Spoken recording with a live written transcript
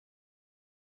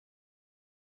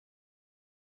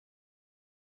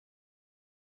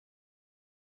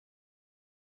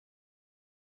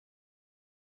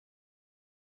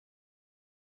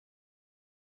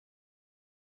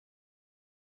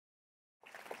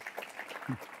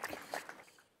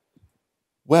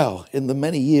Well, in the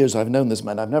many years I've known this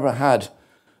man, I've never had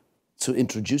to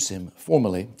introduce him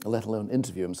formally, let alone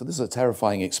interview him. So this is a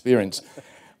terrifying experience.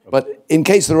 But in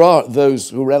case there are those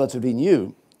who are relatively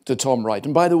new to Tom Wright,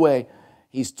 and by the way,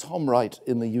 he's Tom Wright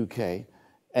in the UK,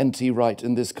 N.T. Wright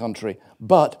in this country,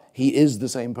 but he is the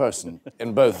same person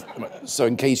in both. So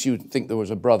in case you think there was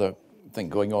a brother thing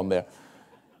going on there.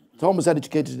 Tom was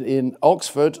educated in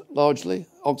Oxford, largely.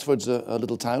 Oxford's a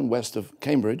little town west of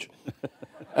Cambridge.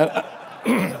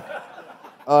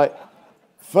 I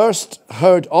first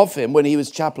heard of him when he was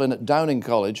chaplain at Downing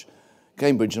College,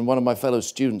 Cambridge, and one of my fellow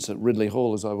students at Ridley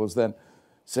Hall, as I was then,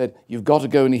 said, "You've got to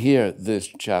go and hear this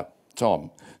chap, Tom."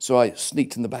 So I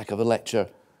sneaked in the back of a lecture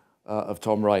of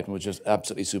Tom Wright, and was just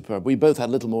absolutely superb. We both had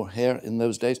a little more hair in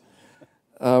those days.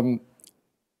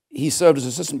 He served as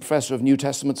assistant professor of New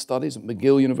Testament studies at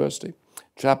McGill University,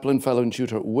 chaplain, fellow and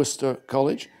tutor at Worcester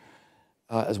College,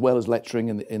 as well as lecturing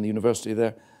in the university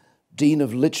there, dean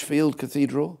of Lichfield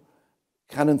Cathedral,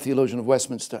 canon theologian of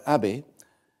Westminster Abbey.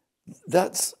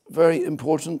 That's very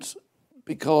important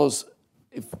because,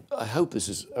 I hope this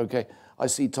is okay, I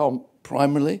see Tom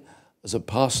primarily as a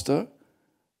pastor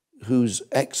who's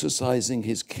exercising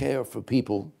his care for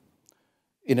people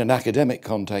in an academic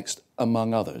context,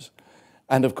 among others.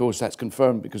 And of course, that's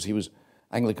confirmed because he was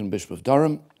Anglican Bishop of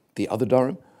Durham, the other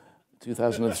Durham,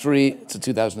 2003 to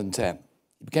 2010.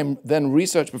 He became then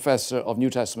research professor of New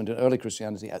Testament and early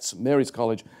Christianity at St Mary's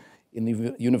College in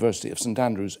the University of St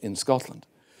Andrews in Scotland.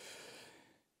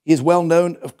 He is well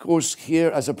known, of course, here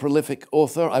as a prolific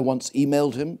author. I once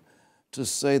emailed him to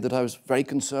say that I was very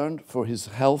concerned for his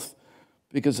health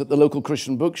because at the local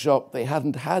Christian bookshop, they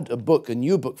hadn't had a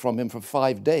new book from him for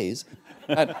 5 days.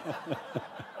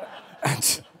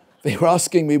 And they were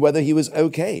asking me whether he was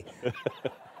okay.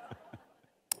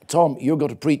 Tom, you're going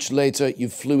to preach later. You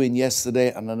flew in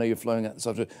yesterday, and I know you're flying out this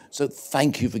afternoon. So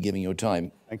thank you for giving your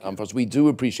time for us. We do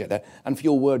appreciate that. And for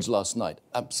your words last night,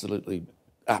 absolutely,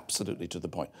 absolutely to the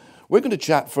point. We're going to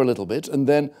chat for a little bit and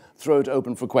then throw it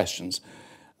open for questions.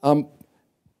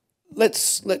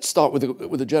 Let's start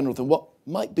with a general thing. What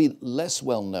might be less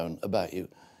well known about you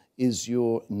is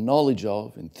your knowledge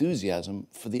of, enthusiasm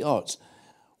for the arts.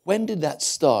 When did that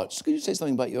start? Could you say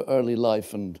something about your early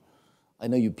life? And I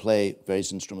know you play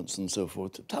various instruments and so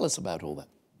forth. Tell us about all that.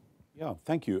 Yeah,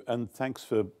 thank you. And thanks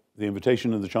for the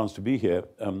invitation and the chance to be here.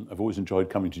 I've always enjoyed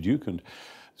coming to Duke, and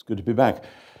it's good to be back.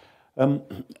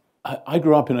 I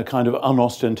grew up in a kind of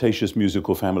unostentatious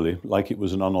musical family, like it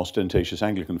was an unostentatious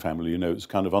Anglican family. You know, it's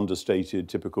kind of understated,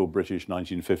 typical British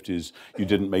 1950s. You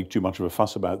didn't make too much of a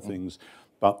fuss about things.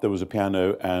 But there was a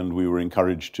piano, and we were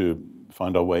encouraged to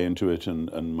find our way into it,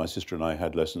 and my sister and I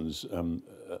had lessons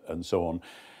and so on.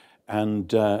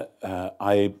 And at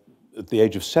the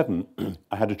age of 7,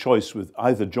 I had a choice with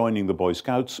either joining the Boy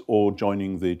Scouts or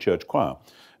joining the church choir.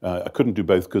 I couldn't do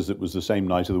both because it was the same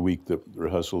night of the week, the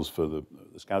rehearsals for the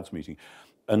Scouts meeting.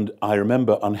 And I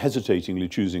remember unhesitatingly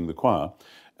choosing the choir,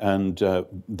 and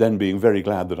then being very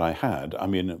glad that I had. I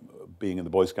mean, being in the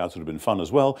Boy Scouts would have been fun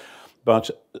as well.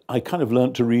 But I kind of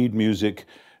learnt to read music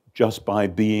just by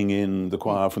being in the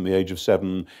choir from the age of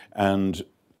 7, and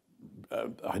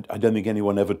I don't think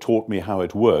anyone ever taught me how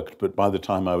it worked, but by the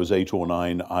time I was 8 or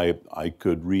 9, I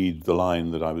could read the line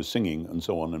that I was singing and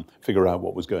so on and figure out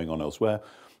what was going on elsewhere,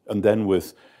 and then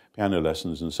with piano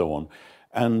lessons and so on.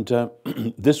 And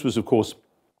this was, of course,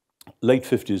 late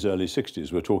 50s, early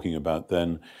 60s we're talking about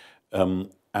then.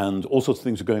 And all sorts of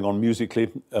things are going on musically.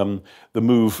 The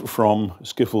move from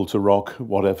skiffle to rock,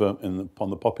 whatever, upon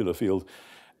the popular field.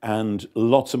 And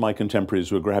lots of my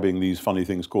contemporaries were grabbing these funny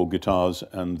things called guitars.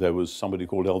 And there was somebody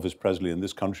called Elvis Presley in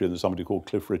this country, and there's somebody called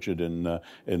Cliff Richard in the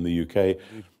UK.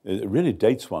 It really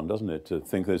dates one, doesn't it, to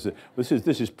think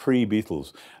this is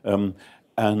pre-Beatles.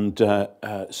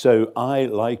 So I,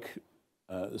 like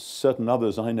certain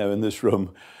others I know in this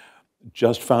room,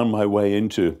 just found my way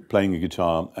into playing a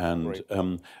guitar,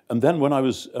 and then when I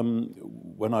was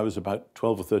about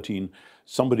 12 or 13,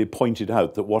 somebody pointed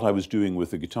out that what I was doing with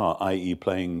the guitar, i.e.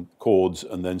 playing chords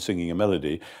and then singing a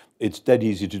melody, it's dead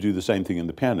easy to do the same thing in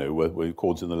the piano, where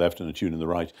chords in the left and a tune in the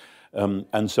right.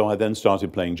 And so I then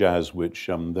started playing jazz, which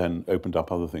then opened up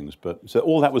other things. But so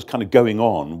all that was kind of going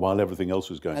on while everything else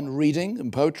was going on. And reading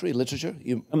and poetry, literature?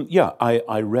 Yeah,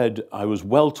 I read. I was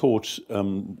well taught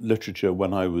literature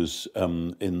when I was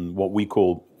in what we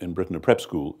call in Britain a prep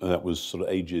school. That was sort of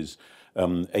ages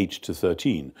 8 to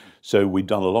 13. So we'd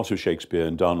done a lot of Shakespeare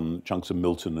and done chunks of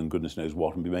Milton and goodness knows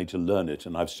what, and been made to learn it,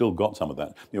 and I've still got some of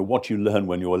that. You know, what you learn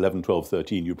when you're 11, 12,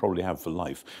 13, you probably have for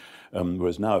life.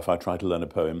 Whereas now if I try to learn a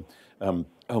poem,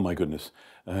 oh my goodness,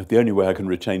 the only way I can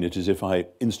retain it is if I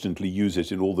instantly use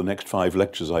it in all the next 5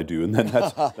 lectures I do, and then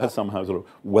that somehow sort of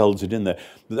welds it in there.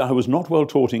 But I was not well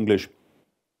taught English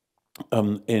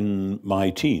in my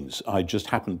teens. I just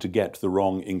happened to get the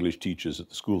wrong English teachers at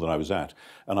the school that I was at,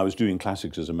 and I was doing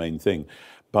classics as a main thing.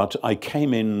 But I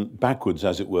came in backwards,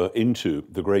 as it were, into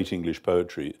the great English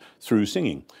poetry through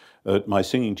singing. My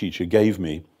singing teacher gave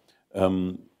me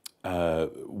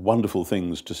wonderful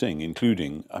things to sing,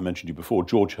 including, I mentioned you before,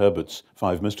 George Herbert's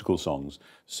 5 mystical songs,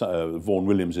 Vaughan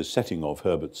Williams' setting of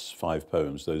Herbert's 5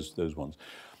 poems, those ones.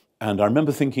 And I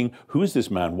remember thinking, who is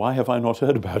this man? Why have I not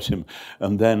heard about him?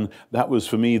 And then that was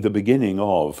for me the beginning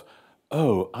of,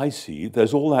 oh, I see,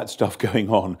 there's all that stuff going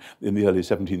on in the early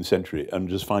 17th century, and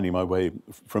just finding my way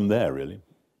from there, really.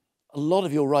 A lot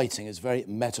of your writing is very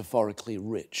metaphorically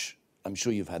rich. I'm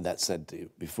sure you've had that said to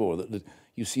you before, that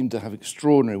you seem to have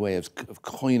extraordinary way of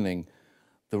coining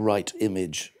the right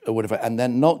image or whatever, and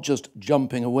then not just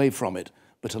jumping away from it,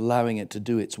 but allowing it to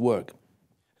do its work.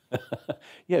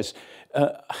 Yes.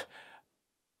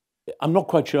 I'm not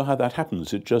quite sure how that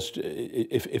happens. It just,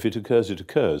 if it occurs, it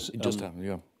occurs. It just happens,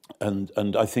 yeah.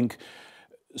 And I think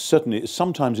certainly,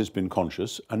 sometimes it's been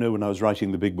conscious. I know when I was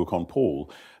writing the big book on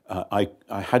Paul, I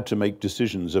had to make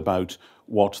decisions about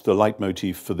what the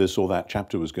leitmotif for this or that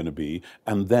chapter was going to be,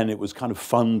 and then it was kind of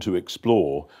fun to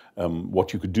explore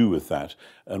what you could do with that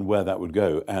and where that would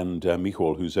go. And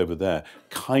Michal, who's over there,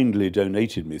 kindly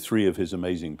donated me 3 of his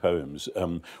amazing poems,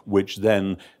 which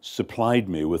then supplied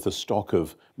me with a stock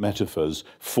of metaphors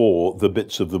for the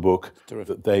bits of the book.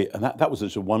 Terrific. That was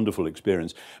such a wonderful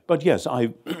experience. But yes,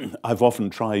 I've often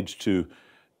tried to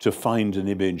find an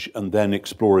image and then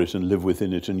explore it and live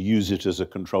within it and use it as a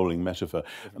controlling metaphor.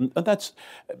 And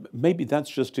maybe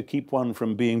that's just to keep one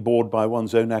from being bored by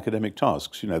one's own academic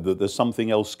tasks, you know, that there's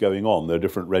something else going on. There are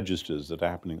different registers that are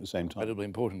happening at the same time. Incredibly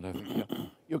important, I think. Yeah.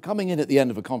 You're coming in at the end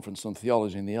of a conference on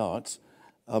theology and the arts.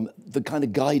 The kind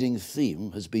of guiding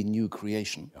theme has been new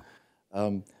creation. Yeah.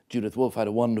 Judith Wolfe had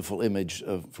a wonderful image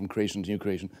from creation to new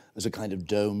creation as a kind of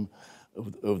dome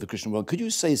over the Christian world. Could you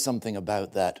say something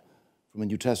about that from a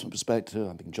New Testament perspective?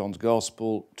 I think John's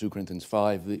Gospel, 2 Corinthians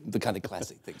 5, the kind of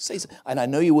classic things. And I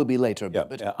know you will be later,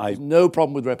 but there's no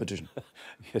problem with repetition.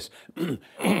 Yes.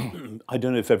 I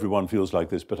don't know if everyone feels like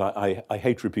this, but I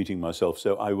hate repeating myself,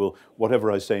 so I will,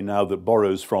 whatever I say now that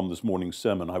borrows from this morning's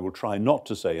sermon, I will try not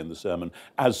to say in the sermon,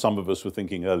 as some of us were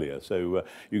thinking earlier. So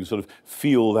you can sort of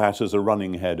feel that as a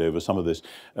running head over some of this.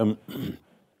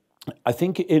 I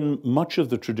think in much of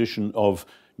the tradition of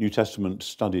New Testament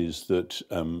studies that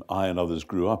I and others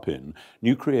grew up in,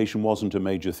 new creation wasn't a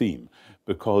major theme,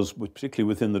 because particularly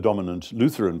within the dominant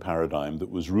Lutheran paradigm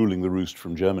that was ruling the roost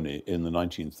from Germany in the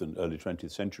 19th and early 20th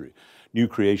century, new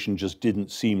creation just didn't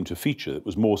seem to feature. It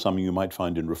was more something you might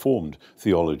find in Reformed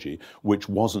theology, which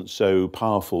wasn't so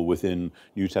powerful within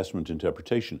New Testament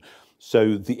interpretation.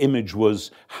 So the image was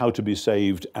how to be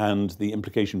saved, and the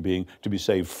implication being to be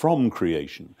saved from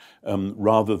creation,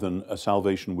 rather than a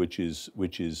salvation which is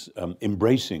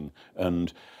embracing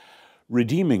and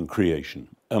redeeming creation.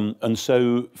 And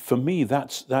so for me,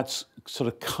 that's sort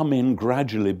of come in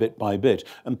gradually, bit by bit,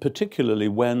 and particularly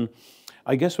when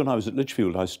I was at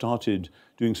Lichfield, I started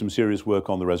doing some serious work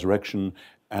on the resurrection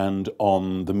and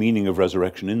on the meaning of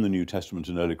resurrection in the New Testament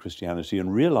and early Christianity,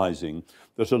 and realizing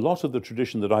that a lot of the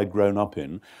tradition that I'd grown up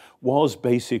in was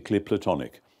basically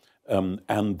Platonic,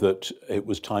 and that it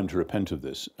was time to repent of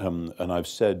this. And I've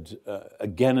said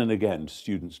again and again to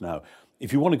students now,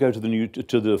 if you want to go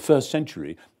to the first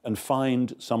century and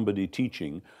find somebody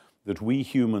teaching that we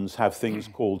humans have things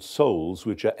called souls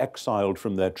which are exiled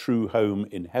from their true home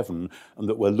in heaven and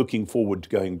that we're looking forward to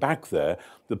going back there,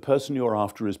 the person you're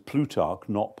after is Plutarch,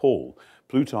 not Paul.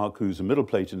 Plutarch, who's a Middle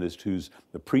Platonist, who's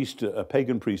a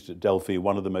pagan priest at Delphi,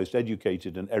 one of the most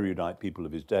educated and erudite people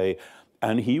of his day,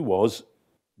 and he was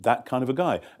that kind of a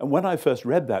guy. And when I first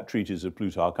read that treatise of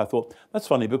Plutarch, I thought, that's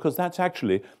funny, because that's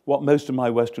actually what most of my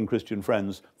Western Christian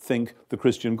friends think the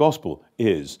Christian gospel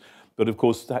is. But of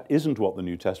course, that isn't what the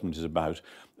New Testament is about.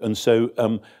 And so...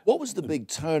 what was the big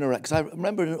turnaround? Because I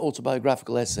remember in an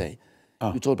autobiographical essay,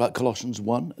 you talked about Colossians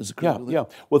 1 as a critical... Yeah.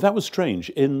 Well, that was strange.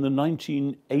 In the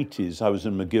 1980s, I was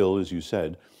in McGill, as you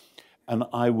said, and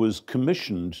I was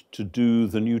commissioned to do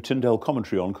the new Tyndale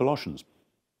commentary on Colossians.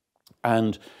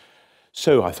 And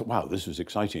so I thought, wow, this was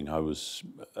exciting. I was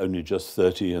only just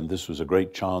 30, and this was a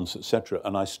great chance, etc.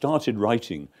 And I started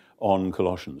writing on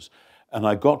Colossians. And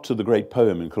I got to the great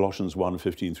poem in Colossians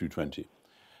 1:15 through 20.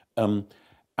 And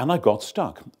I got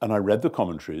stuck, and I read the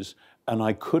commentaries, and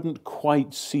I couldn't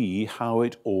quite see how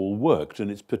it all worked. And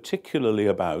it's particularly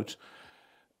about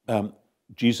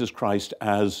Jesus Christ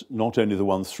as not only the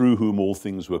one through whom all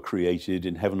things were created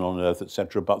in heaven, on earth,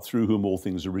 etc., but through whom all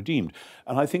things are redeemed.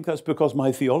 And I think that's because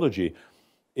my theology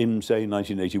in, say,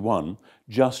 1981,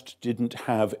 just didn't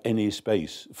have any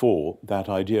space for that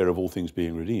idea of all things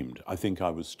being redeemed. I think I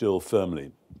was still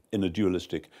firmly in a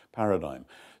dualistic paradigm.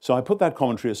 So I put that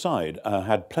commentary aside. I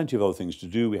had plenty of other things to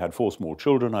do. We had 4 small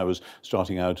children. I was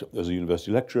starting out as a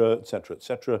university lecturer, etc.,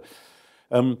 etc.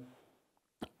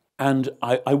 And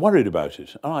I worried about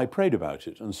it, and I prayed about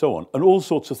it, and so on. And all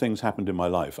sorts of things happened in my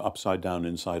life, upside down,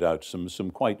 inside out, some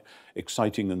quite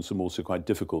exciting and some also quite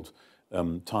difficult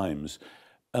times.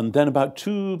 And then about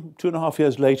two and a half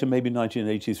years later, maybe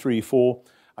 1983, 4,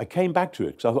 I came back to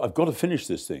it, because I've got to finish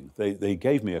this thing. They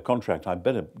gave me a contract, I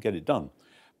better get it done.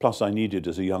 Plus I needed,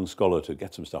 as a young scholar, to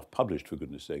get some stuff published, for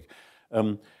goodness sake.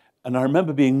 And I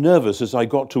remember being nervous as I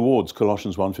got towards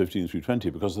Colossians 1:15 through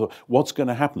 20, because I thought, what's going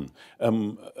to happen?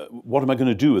 What am I going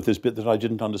to do with this bit that I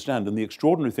didn't understand? And the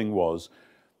extraordinary thing was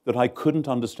that I couldn't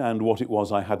understand what it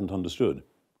was I hadn't understood,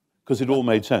 because it all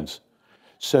made sense.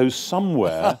 So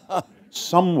somewhere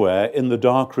in the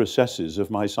dark recesses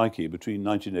of my psyche between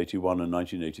 1981 and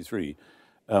 1983,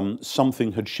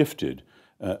 something had shifted,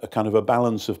 a kind of a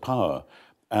balance of power.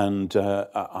 And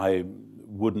I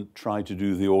wouldn't try to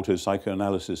do the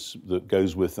auto-psychoanalysis that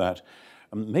goes with that.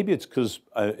 Maybe it's because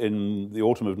in the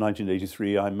autumn of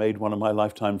 1983, I made one of my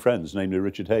lifetime friends, namely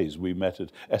Richard Hayes. We met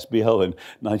at SBL in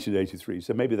 1983,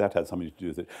 so maybe that had something to do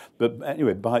with it. But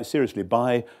anyway, by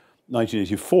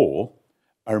 1984,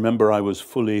 I remember I was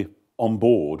fully on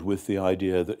board with the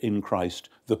idea that in Christ,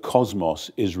 the cosmos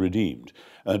is redeemed.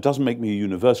 It doesn't make me a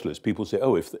universalist. People say,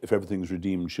 oh, if everything's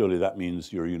redeemed, surely that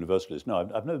means you're a universalist. No,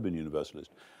 I've never been a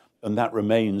universalist. And that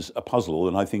remains a puzzle,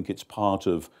 and I think it's part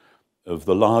of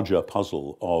the larger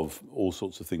puzzle of all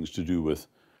sorts of things to do with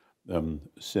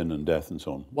sin and death and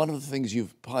so on. One of the things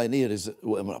you've pioneered is,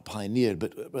 well, not pioneered,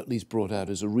 but at least brought out,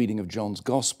 is a reading of John's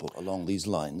Gospel along these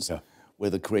lines,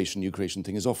 where the creation, new creation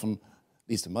thing is often, at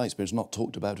least in my experience, not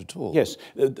talked about at all. Yes,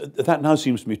 that now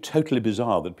seems to me totally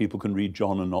bizarre that people can read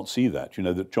John and not see that. You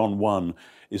know, that John 1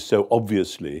 is so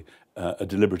obviously a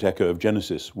deliberate echo of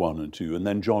Genesis 1 and 2, and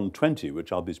then John 20,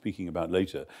 which I'll be speaking about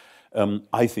later,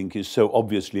 I think is so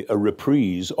obviously a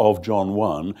reprise of John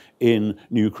 1 in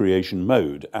new creation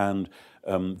mode. And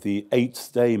the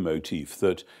 8th day motif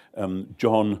that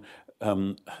John,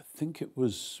 I think it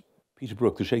was Peter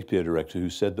Brook, the Shakespeare director, who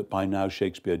said that by now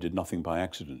Shakespeare did nothing by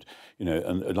accident, you know,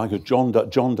 and like John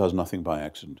does nothing by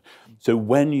accident. So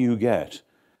when you get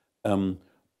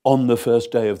on the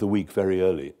first day of the week very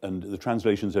early, and the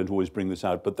translations don't always bring this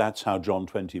out, but that's how John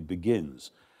 20 begins,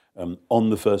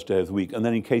 on the first day of the week. And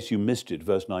then in case you missed it,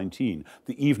 verse 19,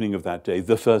 the evening of that day,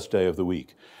 the first day of the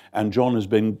week. And John has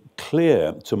been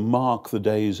clear to mark the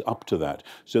days up to that,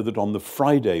 so that on the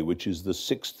Friday, which is the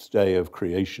 6th day of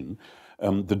creation,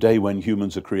 the day when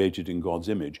humans are created in God's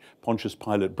image, Pontius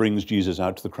Pilate brings Jesus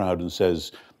out to the crowd and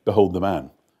says, behold the man,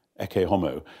 ecce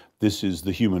homo, this is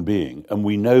the human being. And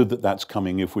we know that that's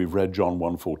coming if we've read John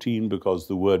 1:14, because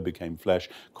the word became flesh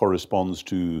corresponds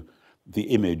to the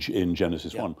image in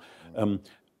Genesis 1.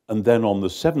 And then on the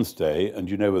 7th day, and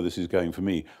you know where this is going for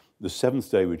me, the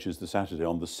 7th day, which is the Saturday,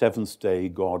 on the 7th day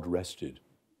God rested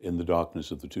in the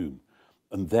darkness of the tomb.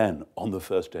 And then on the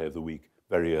first day of the week,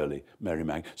 very early, Mary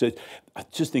Mag. So I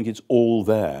just think it's all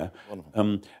there.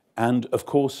 And of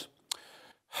course,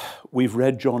 we've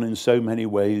read John in so many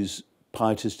ways,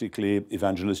 pietistically,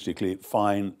 evangelistically,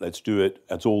 fine, let's do it,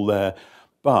 that's all there.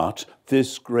 But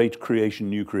this great creation,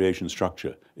 new creation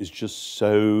structure is just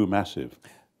so massive.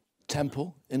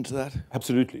 Temple into that?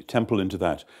 Absolutely, temple into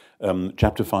that.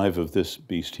 Chapter 5 of this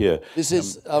beast here. This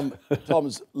is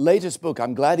Tom's latest book.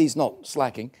 I'm glad he's not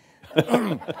slacking.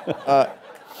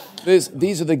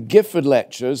 These are the Gifford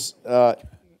lectures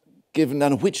given,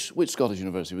 and which Scottish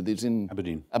university? It's in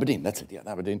Aberdeen. Aberdeen, that's it, yeah,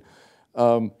 Aberdeen.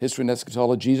 History and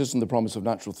Eschatology, Jesus and the Promise of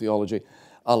Natural Theology.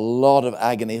 A lot of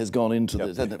agony has gone into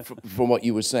this, hasn't it, from what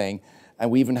you were saying.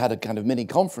 And we even had a kind of mini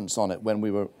conference on it when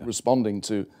we were responding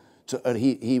to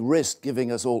he risked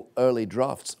giving us all early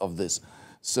drafts of this.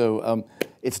 So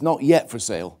it's not yet for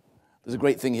sale. There's a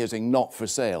great thing here saying not for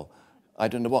sale. I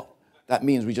don't know what that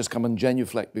means. We just come and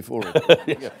genuflect before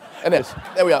it. Yeah. And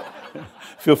there we are.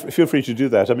 Feel free to do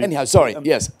that. I mean, anyhow, sorry.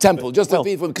 Yes, temple. Just to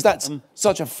be, because that's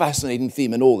such a fascinating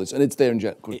theme in all this, and it's there in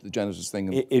the Genesis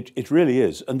thing. It really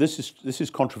is, and this is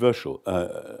controversial,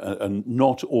 and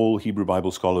not all Hebrew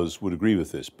Bible scholars would agree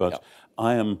with this. But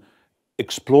I am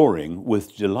exploring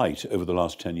with delight over the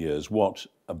last 10 years what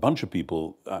a bunch of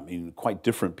people, I mean, quite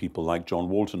different people like John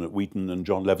Walton at Wheaton and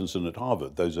John Levinson at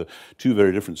Harvard. Those are two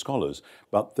very different scholars,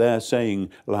 but they're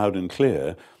saying loud and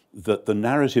clear that the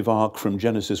narrative arc from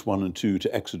Genesis 1 and 2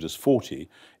 to Exodus 40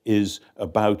 is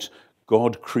about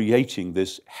God creating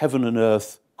this heaven and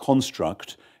earth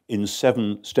construct in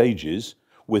 7 stages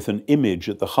with an image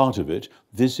at the heart of it.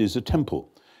 This is a temple,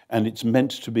 and it's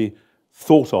meant to be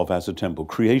thought of as a temple.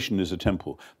 Creation is a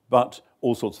temple, but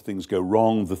all sorts of things go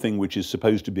wrong. The thing which is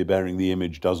supposed to be bearing the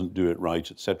image doesn't do it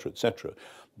right, etc., etc.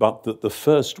 But that the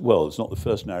first, well, it's not the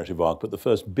first narrative arc, but the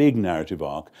first big narrative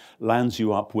arc lands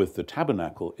you up with the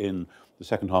tabernacle in the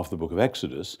second half of the book of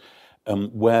Exodus,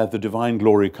 where the divine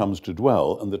glory comes to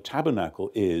dwell, and the tabernacle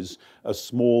is a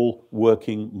small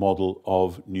working model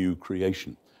of new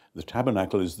creation. The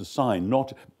tabernacle is the sign,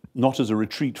 not as a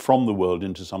retreat from the world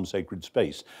into some sacred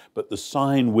space, but the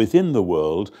sign within the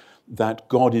world that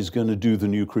God is going to do the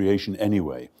new creation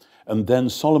anyway. And then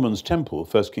Solomon's temple,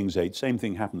 1 Kings 8, same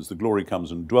thing happens. The glory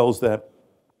comes and dwells there.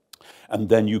 And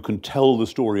then you can tell the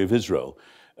story of Israel.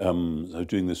 I was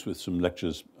doing this with some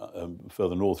lectures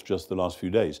further north just the last few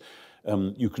days.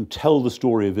 You can tell the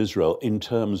story of Israel in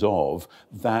terms of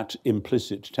that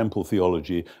implicit temple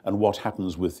theology and what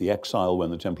happens with the exile when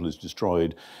the temple is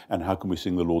destroyed, and how can we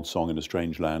sing the Lord's song in a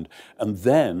strange land, and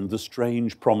then the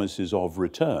strange promises of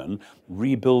return,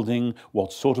 rebuilding.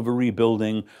 What sort of a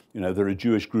rebuilding? You know, there are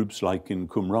Jewish groups like in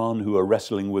Qumran who are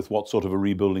wrestling with what sort of a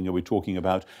rebuilding are we talking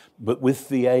about, but with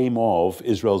the aim of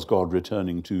Israel's God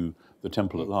returning to the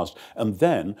temple at last. And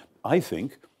then I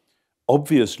think,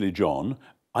 obviously John,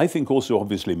 I think also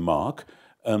obviously Mark,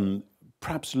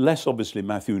 perhaps less obviously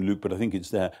Matthew and Luke, but I think it's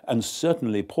there, and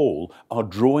certainly Paul are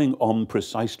drawing on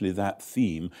precisely that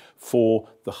theme for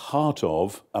the heart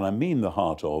of, and I mean the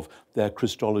heart of, their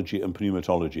Christology and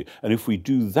pneumatology. And if we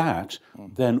do that,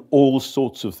 then all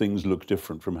sorts of things look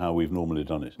different from how we've normally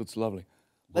done it. That's lovely.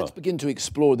 Let's begin to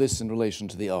explore this in relation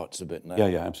to the arts a bit now.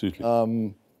 Yeah,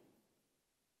 absolutely.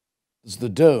 There's the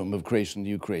dome of creation,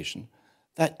 new creation.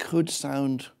 That could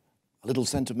sound a little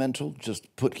sentimental,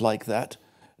 just put like that.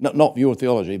 Not your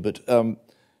theology, but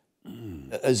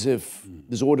as if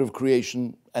there's order of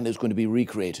creation and it's going to be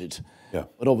recreated. Yeah.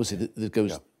 But obviously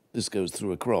this goes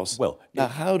through a cross. Well, now,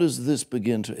 how does this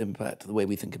begin to impact the way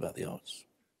we think about the arts?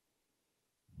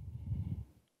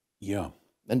 Yeah.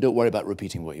 And don't worry about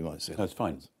repeating what you might say. That's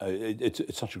fine. It's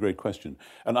such a great question.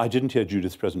 And I didn't hear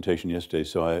Judith's presentation yesterday,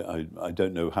 so I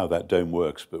don't know how that dome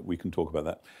works, but we can talk about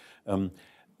that.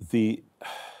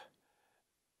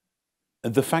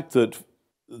 The fact that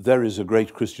there is a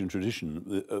great Christian tradition,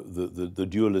 the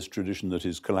dualist tradition that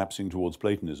is collapsing towards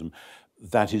Platonism,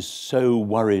 that is so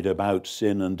worried about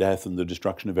sin and death and the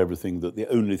destruction of everything that the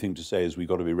only thing to say is we've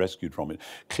got to be rescued from it.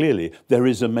 Clearly, there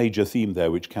is a major theme there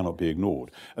which cannot be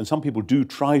ignored. And some people do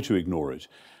try to ignore it.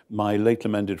 My late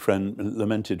lamented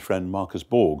friend Marcus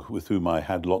Borg, with whom I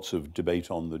had lots of debate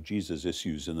on the Jesus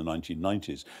issues in the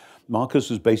 1990s,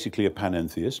 Marcus was basically a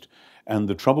panentheist. And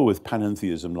the trouble with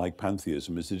panentheism, like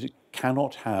pantheism, is that it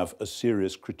cannot have a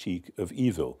serious critique of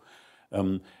evil.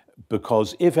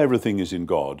 Because if everything is in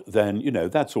God, then, you know,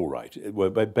 that's all right. We're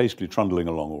basically trundling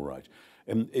along all right.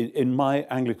 In my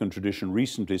Anglican tradition,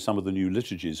 recently, some of the new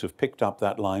liturgies have picked up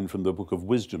that line from the Book of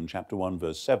Wisdom, chapter 1,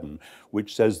 verse 7,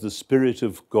 which says, the Spirit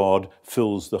of God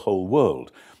fills the whole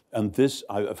world. And this,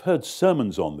 I've heard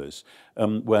sermons on this,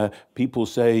 where people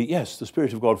say, yes, the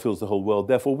Spirit of God fills the whole world,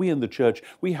 therefore we in the church,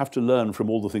 we have to learn from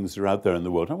all the things that are out there in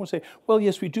the world. And I want to say, well,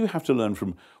 yes, we do have to learn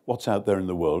from what's out there in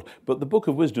the world, but the Book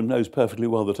of Wisdom knows perfectly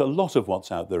well that a lot of what's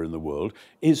out there in the world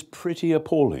is pretty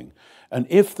appalling. And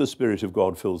if the Spirit of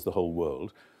God fills the whole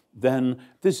world, then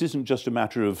this isn't just a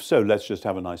matter of, so let's just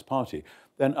have a nice party.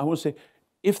 Then I want to say,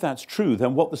 if that's true,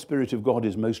 then what the Spirit of God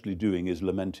is mostly doing is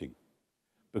lamenting.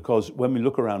 Because when we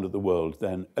look around at the world,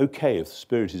 then, okay, if the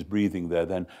Spirit is breathing there,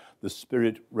 then the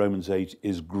Spirit, Romans 8,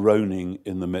 is groaning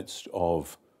in the midst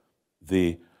of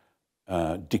the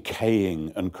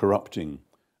decaying and corrupting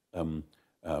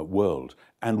world.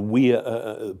 And we,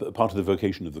 part of the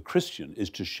vocation of the Christian is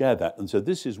to share that. And so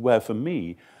this is where, for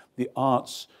me, the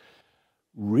arts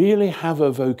really have a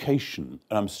vocation,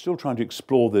 and I'm still trying to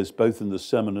explore this both in the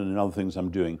sermon and in other things I'm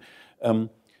doing,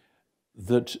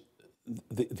 that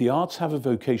the arts have a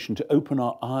vocation to open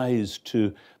our eyes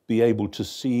to be able to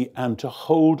see and to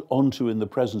hold onto in the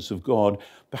presence of God,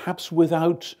 perhaps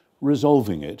without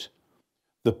resolving it,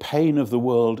 the pain of the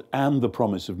world and the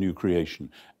promise of new creation,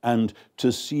 and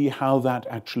to see how that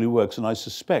actually works. And I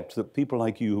suspect that people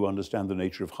like you who understand the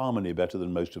nature of harmony better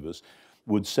than most of us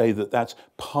would say that that's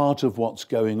part of what's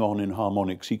going on in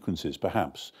harmonic sequences,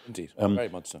 perhaps. Indeed, very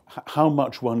much so. How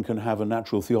much one can have a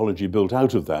natural theology built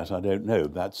out of that, I don't know.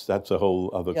 That's a whole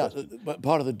other question. But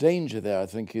part of the danger there, I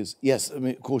think, is, yes, I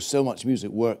mean, of course, so much music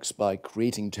works by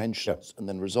creating tensions and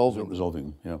then resolving them.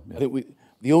 Resolving, yeah. I think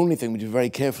the only thing we need to be very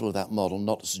careful of that model,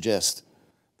 not to suggest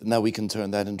that now we can turn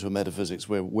that into a metaphysics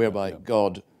whereby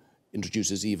God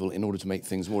introduces evil in order to make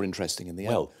things more interesting in the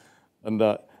end. And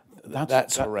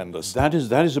that's horrendous. That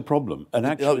is a problem. And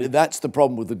actually, that's the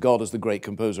problem with the God as the great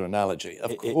composer analogy.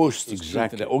 Of course,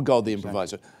 exactly. Or God the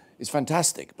improviser. It's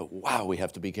fantastic, but wow, we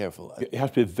have to be careful. You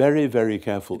have to be very, very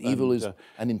careful. Evil is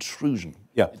an intrusion.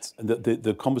 Yeah, and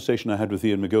the conversation I had with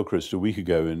Ian McGilchrist a week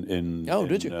ago in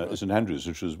St Andrews,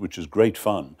 which was great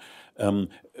fun,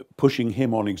 pushing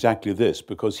him on exactly this,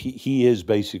 because he is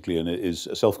basically is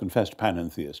a self-confessed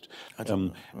panentheist.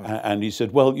 And he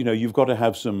said, well, you've got to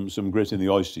have some grit in the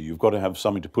oyster. You've got to have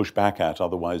something to push back at,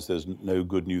 otherwise there's no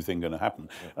good new thing going to happen.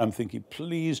 Yeah. I'm thinking,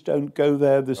 please don't go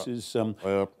there. This is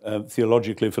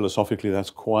theologically, philosophically, that's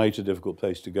quite a difficult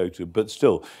place to go to. But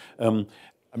still, I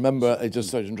remember, I just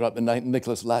started to interrupt,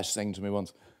 Nicholas Lash saying to me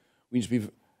once, we need to be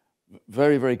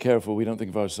very, very careful we don't think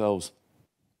of ourselves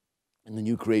in the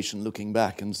new creation looking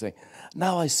back and say,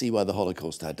 now I see why the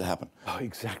Holocaust had to happen. Oh,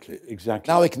 exactly.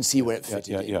 Now I can see where it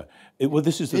fitted in. Well,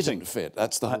 this is the thing. It didn't fit,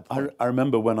 that's the whole point. I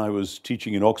remember when I was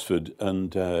teaching in Oxford,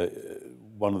 and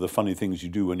one of the funny things you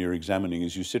do when you're examining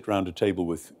is you sit round a table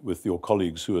with your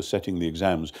colleagues who are setting the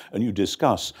exams, and you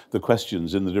discuss the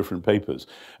questions in the different papers.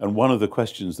 And one of the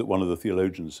questions that one of the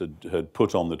theologians had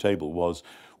put on the table was,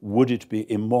 would it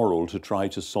be immoral to try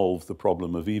to solve the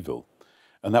problem of evil?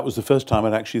 And that was the first time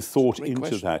I'd actually thought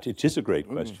into that. It is a great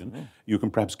question. Yeah. You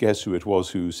can perhaps guess who it was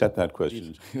who set that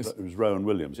question. Yes. It was Rowan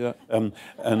Williams. Yeah.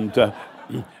 But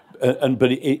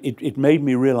it made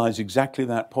me realize exactly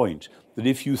that point, that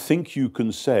if you think you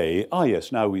can say,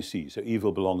 yes, now we see, so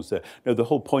evil belongs there. No, the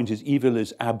whole point is evil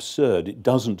is absurd. It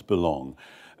doesn't belong.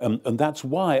 And that's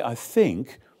why I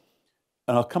think,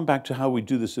 and I'll come back to how we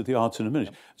do this at the arts in a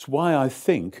minute, it's why I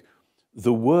think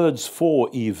the words for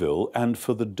evil and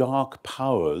for the dark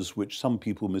powers, which some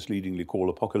people misleadingly call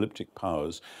apocalyptic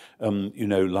powers,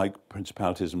 like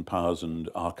principalities and powers and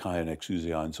archaea and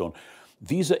exousia and so on,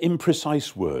 these are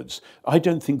imprecise words. I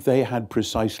don't think they had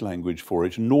precise language for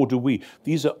it, nor do we.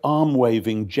 These are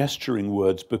arm-waving, gesturing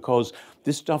words, because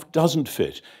this stuff doesn't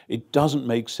fit. It doesn't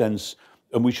make sense,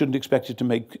 and we shouldn't expect it to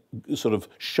make sort of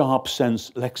sharp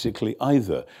sense lexically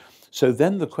either. So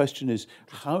then the question is,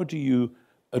 how do you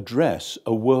address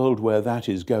a world where that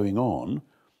is going on,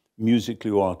 musically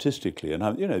or artistically? And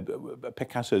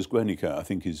Picasso's Guernica, I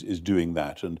think, is doing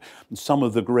that, and some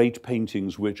of the great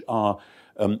paintings which are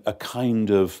a kind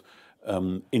of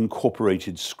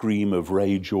incorporated scream of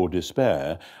rage or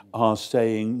despair are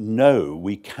saying, no,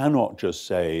 we cannot just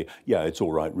say, yeah, it's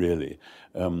all right, really.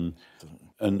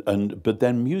 But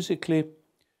then musically,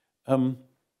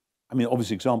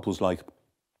 obviously examples like,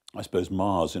 I suppose,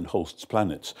 Mars in Holst's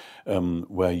Planets,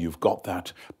 where you've got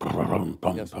that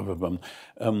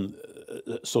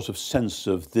sort of sense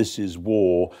of this is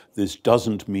war, this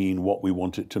doesn't mean what we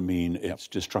want it to mean, it's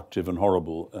destructive and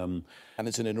horrible. And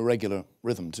it's in an irregular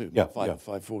rhythm too,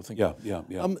 5/4 thing. Yeah.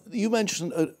 You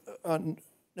mentioned,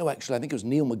 no, actually, I think it was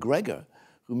Neil McGregor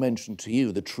who mentioned to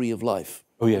you the Tree of Life.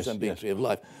 Oh, yes. Tree of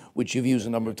Life, which you've used a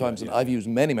number of times, and I've used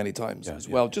many, many times as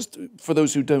well, just for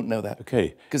those who don't know that.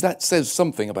 Okay. Because that says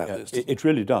something about this. It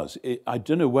really does. I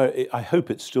don't know where, I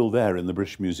hope it's still there in the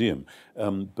British Museum,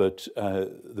 but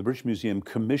the British Museum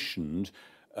commissioned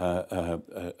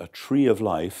a Tree of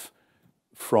Life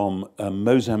from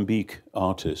Mozambique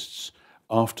artists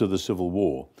after the Civil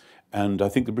War. And I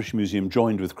think the British Museum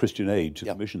joined with Christian Aid to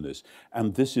commission this.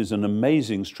 And this is an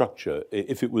amazing structure.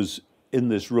 If it was in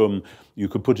this room, you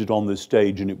could put it on this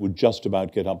stage and it would just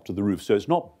about get up to the roof. So it's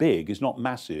not big, it's not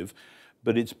massive,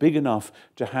 but it's big enough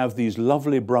to have these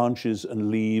lovely branches and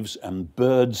leaves and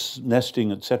birds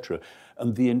nesting, etc.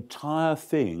 And the entire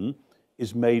thing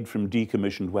is made from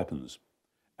decommissioned weapons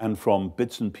and from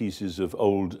bits and pieces of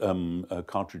old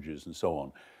cartridges and so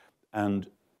on. And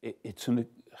it's an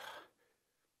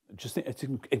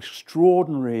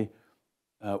extraordinary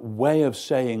way of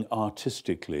saying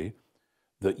artistically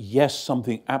that yes,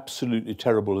 something absolutely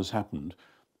terrible has happened,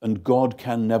 and God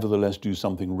can nevertheless do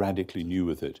something radically new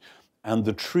with it. And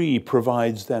the tree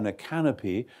provides then a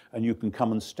canopy, and you can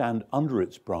come and stand under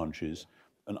its branches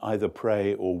and either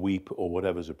pray or weep or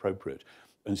whatever's appropriate.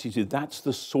 And see, that's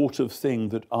the sort of thing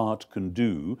that art can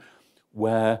do,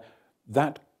 where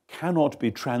that cannot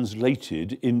be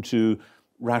translated into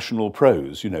rational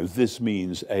prose. You know, this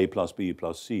means A plus B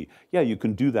plus C. Yeah, you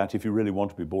can do that if you really want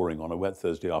to be boring on a wet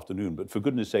Thursday afternoon, but for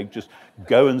goodness sake, just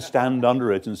go and stand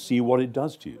under it and see what it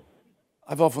does to you.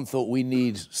 I've often thought we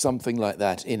need something like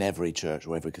that in every church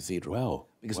or every cathedral.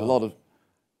 Because a lot of,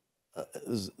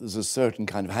 there's a certain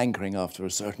kind of hankering after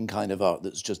a certain kind of art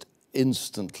that's just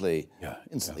instantly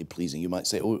pleasing. You might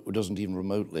say, or doesn't even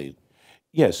remotely.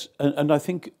 Yes, and I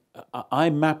think I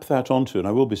map that onto, and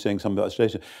I will be saying something about this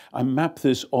later, I map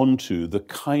this onto the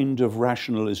kind of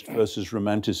rationalist versus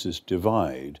romanticist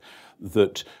divide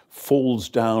that falls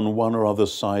down one or other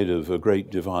side of a great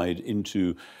divide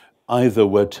into either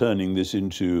we're turning this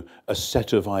into a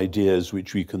set of ideas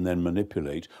which we can then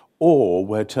manipulate, or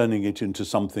we're turning it into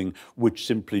something which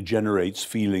simply generates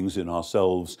feelings in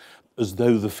ourselves as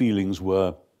though the feelings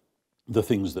were the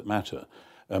things that matter.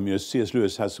 C.S.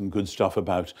 Lewis has some good stuff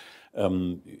about,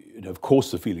 of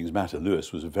course the feelings matter.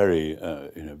 Lewis was a very,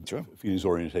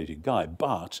 feelings-orientated guy.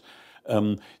 But,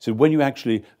 so when you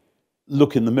actually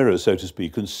look in the mirror, so to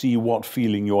speak, and see what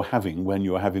feeling you're having when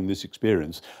you're having this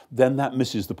experience, then that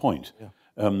misses the point.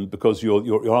 Because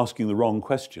you're asking the wrong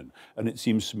question. And it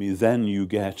seems to me then you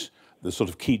get the sort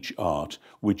of kitsch art,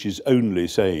 which is only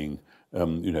saying,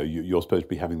 you're supposed to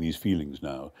be having these feelings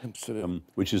now. Absolutely.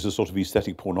 Which is a sort of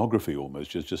aesthetic pornography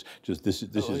almost. Just this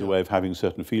is a way of having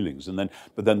certain feelings,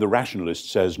 but then the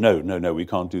rationalist says no, we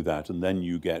can't do that, and then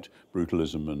you get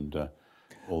brutalism and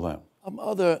all that.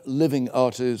 Other living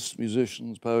artists,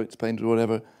 musicians, poets, painters,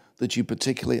 whatever, that you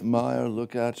particularly admire,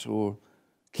 look at, or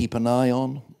keep an eye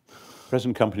on?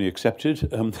 Present company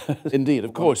accepted. Indeed,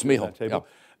 of course, Michal.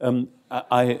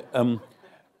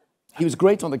 He was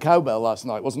great on the cowbell last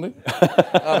night, wasn't he?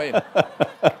 I mean,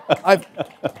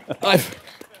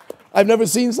 I've never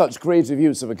seen such creative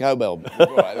use of a cowbell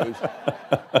before.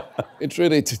 It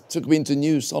really took me into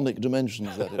new sonic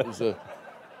dimensions. That it was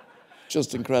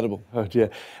just incredible. Oh dear,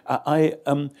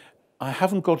 I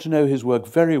haven't got to know his work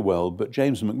very well, but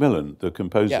James Macmillan, the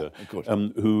composer,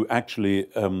 who actually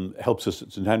helps us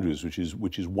at St Andrews, which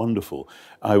is wonderful.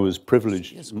 I was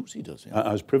privileged. Yes, of course he does. Yeah.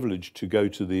 I was privileged to go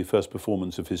to the first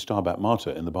performance of his Stabat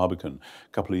Mater in the Barbican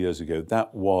a couple of years ago.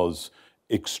 That was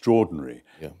extraordinary,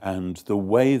 and the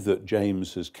way that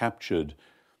James has captured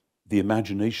the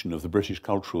imagination of the British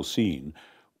cultural scene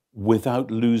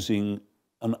without losing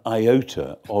an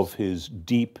iota of his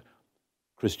deep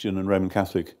Christian and Roman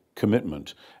Catholic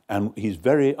commitment, and he's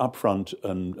very upfront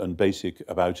and basic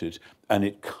about it, and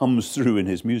it comes through in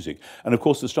his music. And of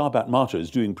course the Stabat Mater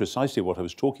is doing precisely what I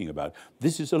was talking about.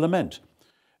 This is a lament,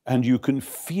 and you can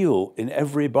feel in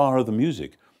every bar of the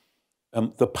music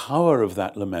the power of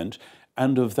that lament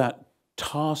and of that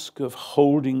task of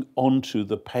holding onto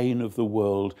the pain of the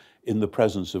world in the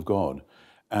presence of God.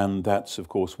 And that's, of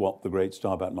course, what the great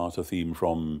Stabat Mater theme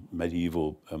from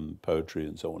medieval poetry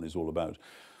and so on is all about.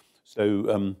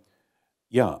 So,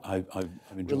 I've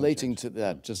enjoyed relating to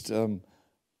that,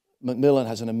 Macmillan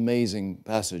has an amazing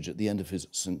passage at the end of his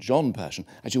St. John Passion.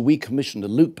 Actually, we commissioned a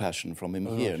Luke Passion from him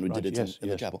here, and we did it in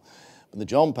the chapel. But the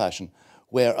John Passion,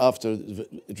 where after,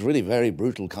 it's really very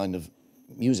brutal kind of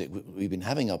music we've been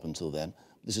having up until then.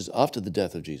 This is after the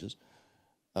death of Jesus.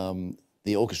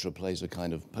 The orchestra plays a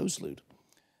kind of postlude.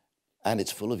 And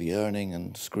it's full of yearning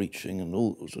and screeching and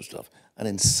all sorts of stuff. And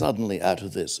then suddenly out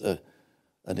of this, a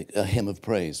hymn of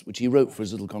praise, which he wrote for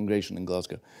his little congregation in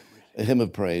Glasgow, a hymn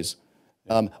of praise,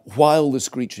 while the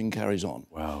screeching carries on.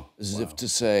 Wow. As if to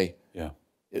say,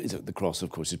 it's the cross, of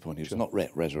course, is pointing. It's not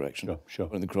resurrection. Sure.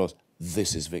 But in the cross,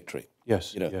 this is victory.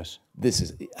 Yes, This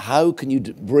is, how can you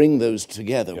bring those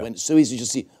together when it's so easy to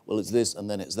see, well, it's this and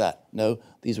then it's that. No,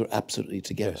 these were absolutely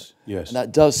together. Yes. And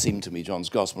that does seem to me John's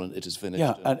Gospel, and it is finished.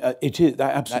 Yeah, and it is,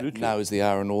 absolutely. Now is the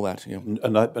hour and all that.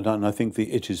 And I think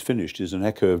the it is finished is an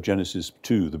echo of Genesis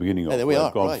 2, the beginning of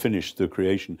where God finished the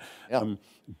creation. Yeah.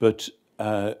 But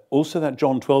also that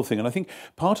John 12 thing, and I think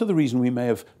part of the reason we may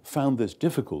have found this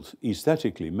difficult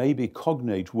aesthetically may be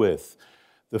cognate with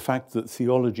the fact that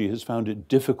theology has found it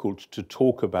difficult to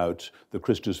talk about the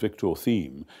Christus Victor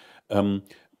theme,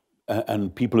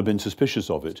 and people have been suspicious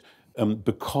of it,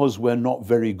 because we're not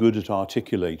very good at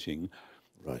articulating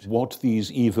what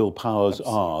these evil powers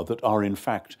are that are in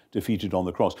fact defeated on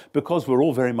the cross. Because we're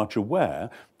all very much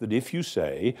aware that if you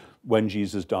say, when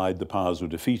Jesus died, the powers were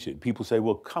defeated, people say,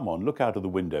 well, come on, look out of the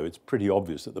window. It's pretty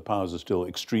obvious that the powers are still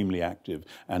extremely active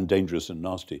and dangerous and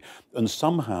nasty. And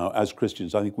somehow, as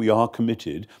Christians, I think we are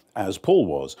committed, as Paul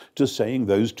was, to saying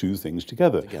those two things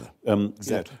together.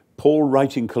 Exactly. Paul,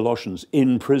 writing Colossians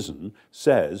in prison,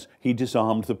 says he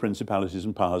disarmed the principalities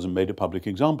and powers and made a public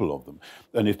example of them.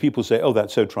 And if people say, oh,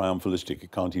 that's so triumphalistic,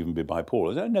 it can't even be by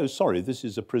Paul, I say, no, sorry, this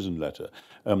is a prison letter.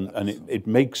 And it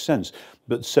makes sense.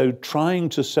 But so trying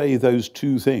to say those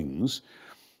two things,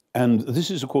 and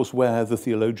this is, of course, where the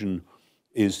theologian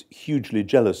is hugely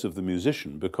jealous of the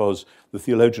musician, because the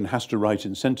theologian has to write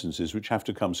in sentences which have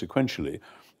to come sequentially.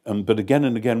 But again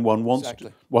and again, one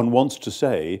wants to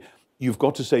say, you've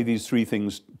got to say these three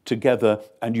things together,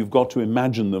 and you've got to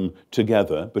imagine them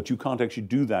together, but you can't actually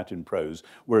do that in prose.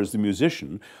 Whereas the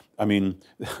musician, I mean,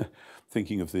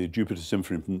 thinking of the Jupiter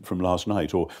Symphony from last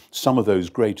night, or some of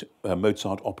those great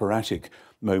Mozart operatic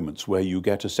moments where you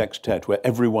get a sextet where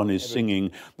everyone is singing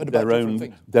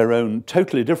their own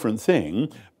totally different thing,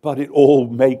 but it all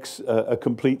makes a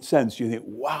complete sense. You think,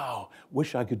 wow,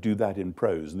 wish I could do that in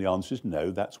prose. And the answer is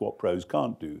no, that's what prose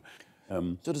can't do.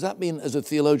 So does that mean, as a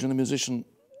theologian and musician,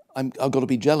 I've got to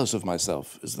be jealous of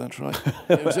myself? Is that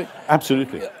right?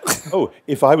 Absolutely. Oh,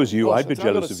 if I was you, I'd be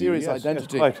jealous of you. I've got a serious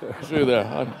identity issue there.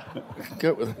 I'm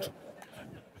good with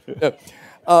it.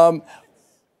 Yeah.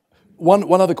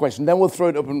 One other question, then we'll throw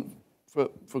it open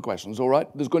for questions, all right?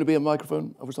 There's going to be a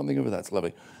microphone or something over there. That's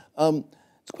lovely.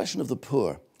 It's a question of the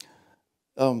poor.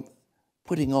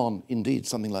 Putting on, indeed,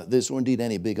 something like this, or indeed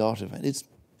any big art event, it's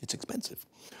expensive.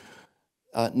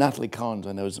 Natalie Carnes,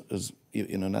 I know, as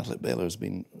you know, Natalie Baylor has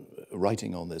been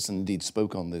writing on this and indeed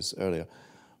spoke on this earlier.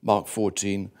 Mark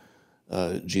 14,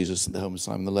 Jesus at the home of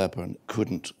Simon the leper, and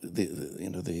couldn't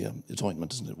the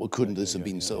ointment, isn't it? Well, couldn't this have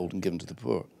been sold and given to the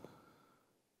poor?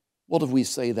 What if we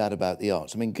say that about the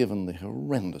arts? I mean, given the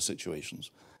horrendous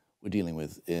situations we're dealing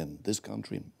with in this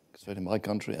country, especially my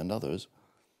country and others,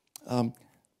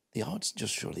 the arts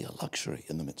just surely a luxury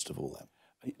in the midst of all that.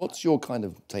 What's your kind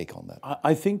of take on that?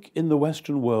 I think in the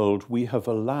Western world, we have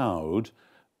allowed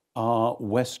our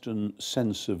Western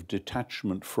sense of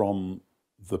detachment from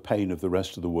the pain of the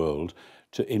rest of the world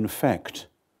to infect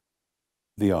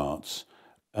the arts,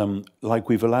 like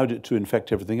we've allowed it to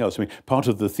infect everything else. I mean, part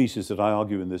of the thesis that I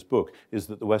argue in this book is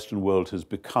that the Western world has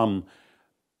become,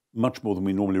 much more than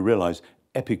we normally realize,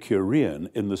 Epicurean,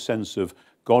 in the sense of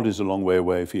God is a long way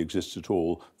away if he exists at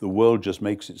all. The world just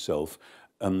makes itself.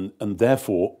 And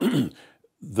therefore,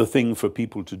 the thing for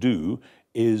people to do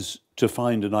is to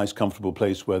find a nice, comfortable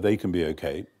place where they can be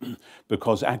okay,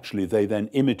 because actually they then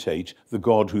imitate the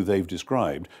God who they've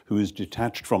described, who is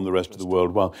detached from the rest of the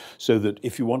world. Well, so that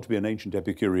if you want to be an ancient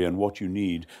Epicurean, what you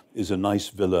need is a nice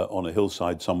villa on a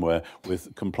hillside somewhere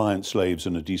with compliant slaves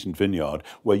and a decent vineyard,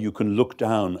 where you can look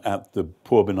down at the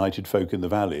poor benighted folk in the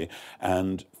valley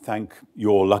and thank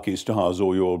your lucky stars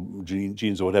or your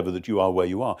genes or whatever that you are where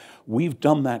you are. We've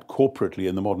done that corporately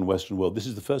in the modern Western world. This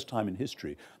is the first time in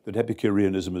history that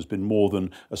Epicureanism has been more than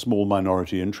a small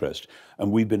minority interest.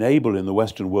 And we've been able in the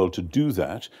Western world to do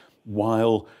that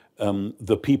while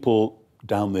the people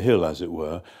down the hill, as it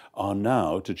were, are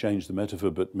now, to change the metaphor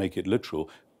but make it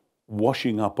literal,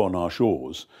 washing up on our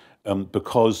shores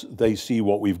because they see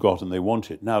what we've got and they want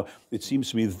it. Now, it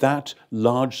seems to me that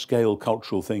large-scale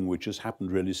cultural thing, which has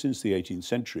happened really since the 18th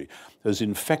century, has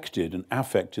infected and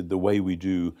affected the way we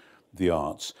do the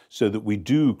arts, so that we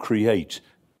do create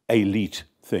elite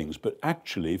things. But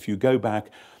actually, if you go back,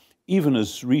 even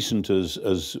as recent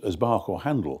as Bach or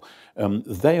Handel,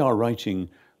 they are writing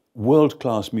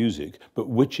world-class music, but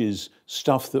which is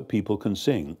stuff that people can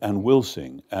sing and will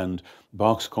sing. And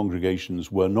Bach's congregations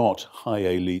were not high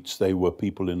elites, they were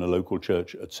people in a local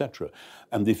church, etc.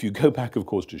 And if you go back, of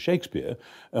course, to Shakespeare,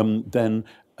 then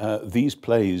these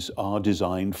plays are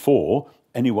designed for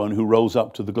anyone who rolls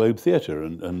up to the Globe Theatre,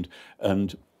 and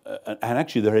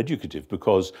actually they're educative,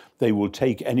 because they will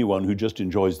take anyone who just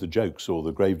enjoys the jokes or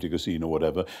the gravedigger scene or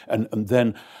whatever, and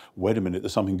then, wait a minute,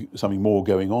 there's something more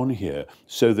going on here.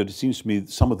 So that it seems to me that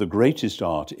some of the greatest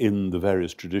art in the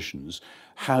various traditions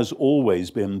has always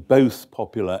been both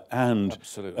popular and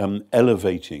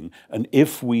elevating. And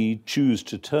if we choose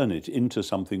to turn it into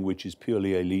something which is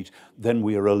purely elite, then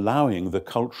we are allowing the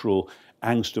cultural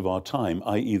angst of our time,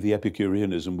 i.e. the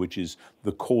Epicureanism, which is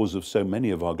the cause of so many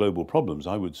of our global problems,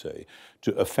 I would say,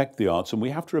 to affect the arts, and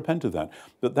we have to repent of that.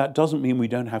 But that doesn't mean we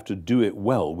don't have to do it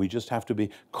well. We just have to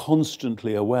be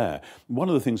constantly aware. One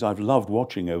of the things I've loved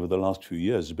watching over the last few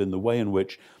years has been the way in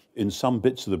which, in some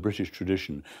bits of the British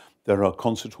tradition, there are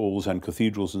concert halls and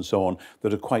cathedrals and so on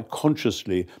that are quite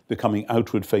consciously becoming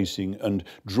outward-facing and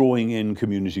drawing in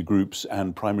community groups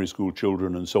and primary school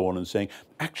children and so on, and saying,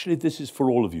 actually, this is for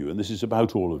all of you and this is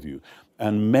about all of you.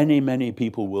 And many, many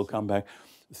people will come back.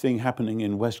 Thing happening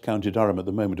in West County Durham at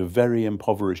the moment, a very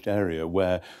impoverished area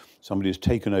where Somebody has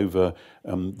taken over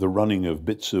the running of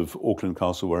bits of Auckland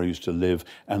Castle where I used to live,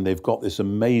 and they've got this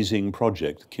amazing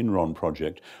project, the Kinron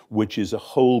project, which is a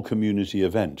whole community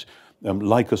event.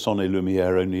 Like a Sonnet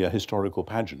Lumiere, only a historical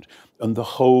pageant. And the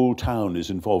whole town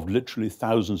is involved, literally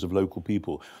thousands of local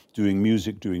people doing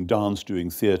music, doing dance,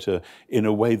 doing theatre in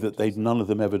a way that none of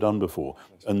them ever done before.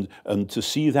 And to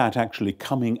see that actually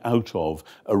coming out of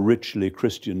a richly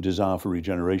Christian desire for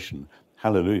regeneration,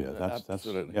 hallelujah.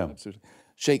 Absolutely, yeah. absolutely.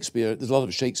 Shakespeare, there's a lot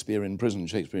of Shakespeare in prison,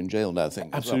 Shakespeare in jail now, I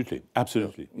think. Absolutely, well.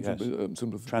 absolutely. Yes.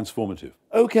 Transformative.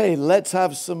 Okay, let's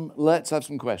have some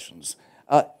questions.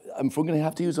 I'm going to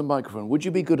have to use a microphone. Would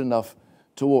you be good enough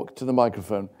to walk to the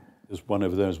microphone? There's one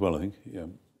over there as well, I think. Yeah.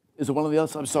 Is there one on the other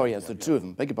side? I'm sorry, yes, there are two of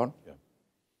them. Beg your pardon?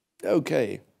 Yeah.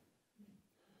 Okay.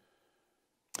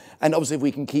 And obviously, if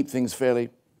we can keep things fairly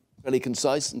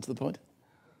concise and to the point,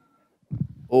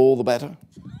 all the better.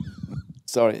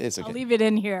 Sorry, it's okay. I'll leave it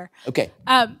in here. Okay.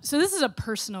 So this is a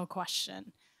personal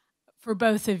question for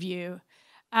both of you.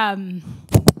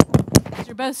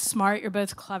 You're both smart, you're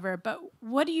both clever, but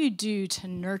what do you do to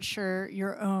nurture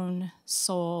your own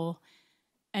soul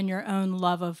and your own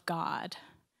love of God?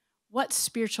 What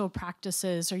spiritual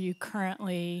practices are you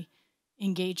currently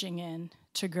engaging in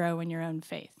to grow in your own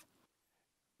faith?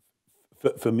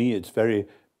 For me, it's very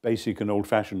basic and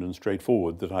old-fashioned and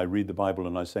straightforward that I read the Bible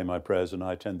and I say my prayers and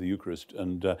I attend the Eucharist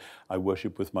and I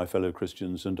worship with my fellow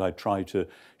Christians and I try to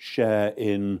share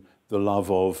in the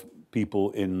love of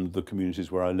people in the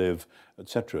communities where I live,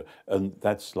 etc. And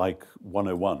that's like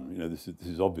 101. You know, this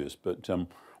is obvious, but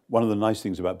one of the nice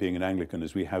things about being an Anglican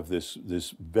is we have this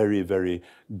very, very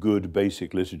good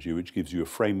basic liturgy which gives you a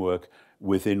framework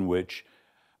within which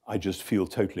I just feel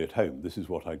totally at home. This is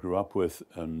what I grew up with,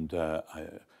 and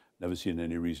I've never seen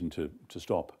any reason to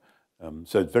stop.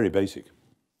 So it's very basic.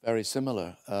 Very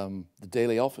similar. The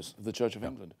daily office of the Church of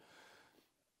England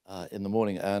in the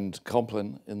morning and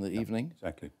Compline in the evening.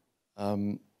 Exactly.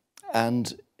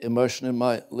 And immersion in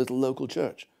my little local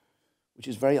church, which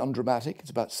is very undramatic. It's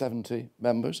about 70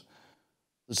 members.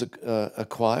 There's a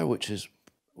choir which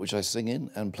I sing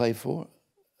in and play for,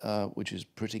 which is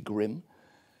pretty grim.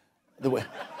 The way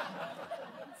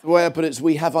I put it is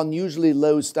we have unusually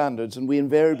low standards and we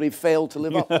invariably fail to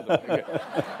live up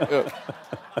to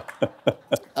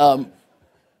them.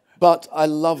 But I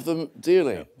love them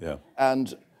dearly. Yeah.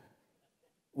 And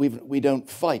we don't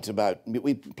fight about,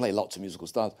 we play lots of musical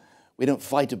styles. We don't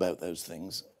fight about those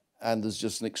things. And there's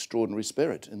just an extraordinary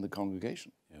spirit in the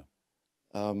congregation. Yeah.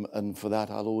 And for that,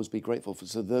 I'll always be grateful for.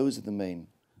 So those are the main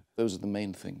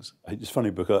things. It's funny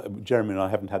because Jeremy and I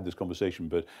haven't had this conversation,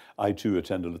 but I too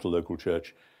attend a little local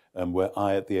church where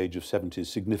I, at the age of 70,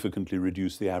 significantly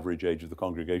reduced the average age of the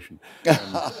congregation.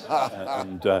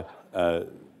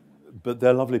 But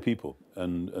they're lovely people,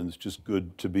 and it's just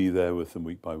good to be there with them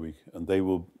week by week. And they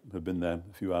will have been there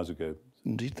a few hours ago.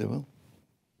 Indeed, they will.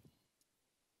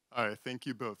 All right, thank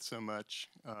you both so much.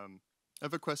 I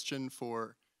have a question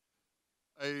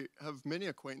I have many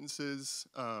acquaintances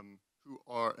who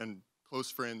are, and close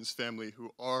friends, family,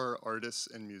 who are artists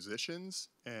and musicians,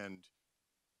 and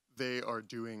they are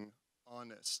doing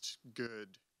honest,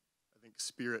 good, I think,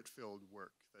 spirit-filled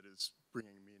work that is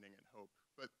bringing meaning and hope.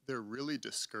 But they're really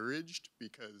discouraged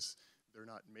because they're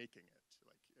not making it,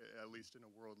 like, at least in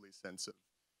a worldly sense of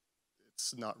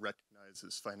it's not recognized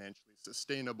as financially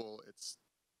sustainable. It's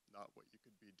not what you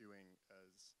could be doing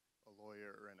as a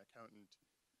lawyer or an accountant.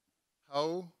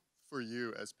 How, for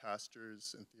you as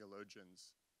pastors and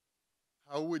theologians,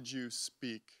 how would you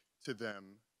speak to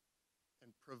them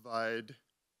and provide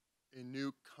a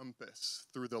new compass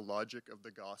through the logic of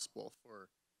the gospel for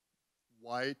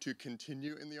why to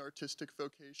continue in the artistic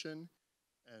vocation,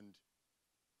 and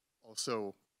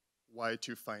also why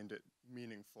to find it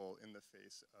meaningful in the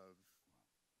face of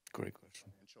Great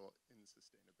question. Financial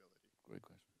insustainability? Great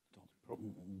question.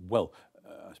 Well,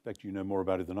 I expect you know more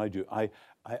about it than I do.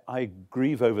 I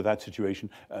grieve over that situation,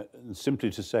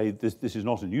 simply to say this is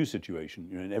not a new situation.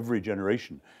 You know, in every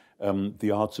generation,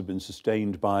 the arts have been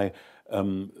sustained by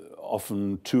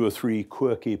often 2 or 3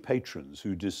 quirky patrons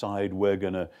who decide we're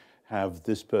going to have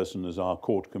this person as our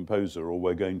court composer, or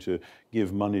we're going to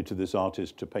give money to this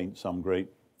artist to paint some great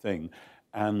thing.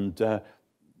 And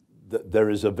there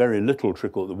is a very little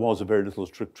trickle, there was a very little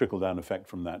trickle-down effect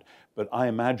from that. But I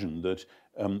imagine that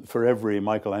for every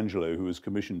Michelangelo who was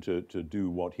commissioned to do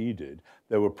what he did,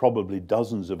 there were probably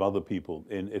dozens of other people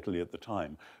in Italy at the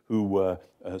time who were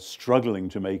struggling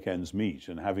to make ends meet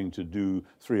and having to do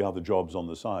 3 other jobs on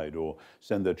the side or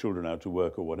send their children out to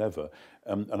work or whatever.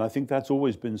 And I think that's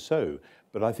always been so.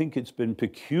 But I think it's been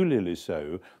peculiarly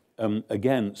so,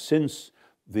 again, since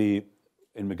the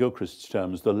in McGilchrist's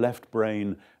terms, the left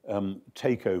brain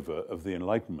takeover of the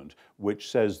Enlightenment, which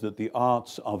says that the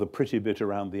arts are the pretty bit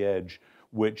around the edge,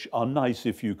 which are nice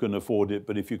if you can afford it,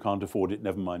 but if you can't afford it,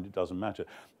 never mind, it doesn't matter.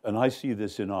 And I see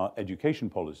this in our education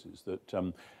policies,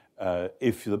 that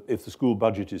if the school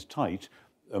budget is tight,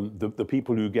 the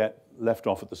people who get left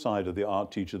off at the side are the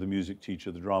art teacher, the music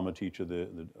teacher, the drama teacher, the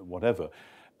whatever.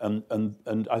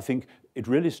 And I think it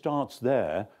really starts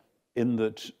there, in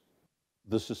that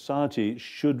the society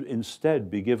should instead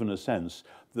be given a sense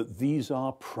that these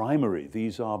are primary,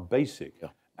 these are basic. Yeah.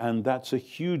 And that's a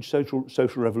huge social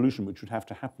revolution which would have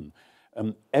to happen.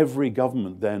 Every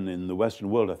government then in the Western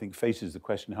world, I think, faces the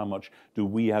question, how much do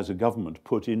we as a government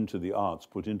put into the arts,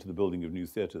 put into the building of new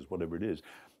theatres, whatever it is.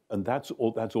 And that's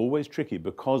always tricky,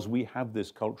 because we have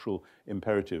this cultural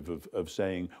imperative of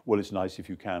saying, well, it's nice if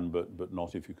you can, but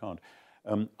not if you can't.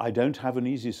 I don't have an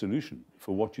easy solution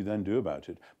for what you then do about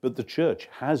it. But the church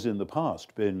has in the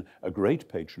past been a great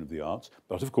patron of the arts.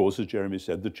 But of course, as Jeremy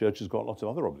said, the church has got lots of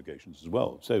other obligations as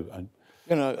well. So,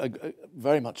 I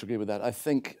very much agree with that. I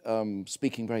think,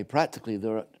 speaking very practically,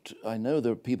 I know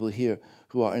there are people here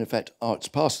who are in effect arts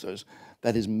pastors,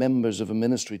 that is, members of a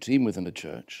ministry team within a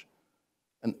church,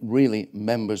 and really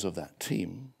members of that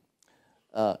team,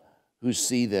 who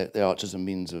see the arts as a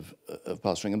means of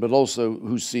pastoring, but also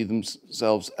who see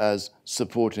themselves as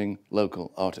supporting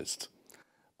local artists,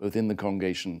 both in the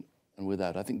congregation and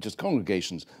without. I think just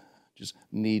congregations just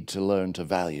need to learn to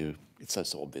value, it's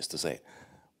so obvious to say,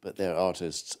 but they're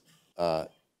artists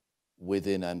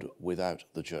within and without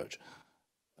the church.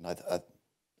 And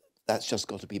that's just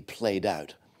got to be played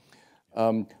out.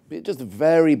 Just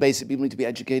very basic, people need to be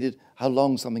educated, how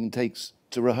long something takes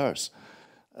to rehearse.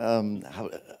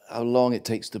 How long it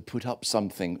takes to put up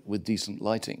something with decent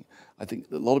lighting. I think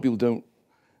a lot of people don't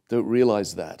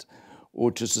realize that,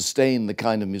 or to sustain the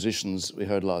kind of musicians we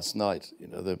heard last night.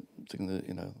 The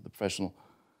professional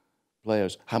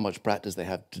players, how much practice they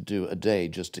have to do a day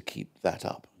just to keep that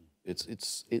up.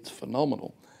 It's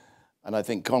phenomenal, and I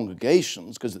think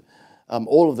congregations, because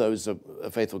all of those are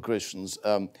faithful Christians.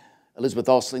 Elizabeth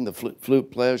Osling, the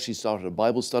flute player, she started a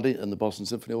Bible study in the Boston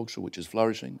Symphony Orchestra, which is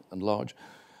flourishing and large.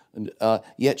 And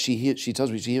yet she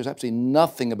tells me she hears absolutely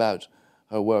nothing about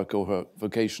her work or her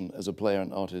vocation as a player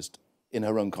and artist in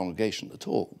her own congregation at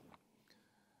all.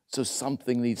 So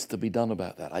something needs to be done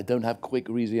about that. I don't have quick,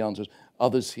 easy answers.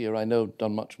 Others here, I know,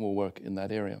 done much more work in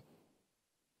that area.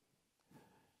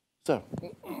 So.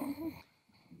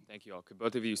 Thank you all. Could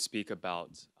both of you speak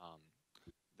about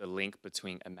the link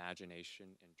between imagination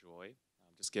and joy?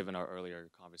 Just given our earlier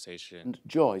conversation. And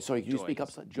joy, sorry, can you speak up?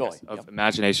 Joy. Yes, of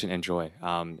imagination and joy.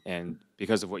 And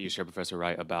because of what you shared, Professor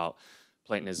Wright, about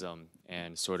Platonism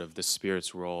and sort of the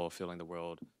spirit's role of filling the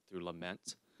world through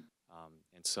lament.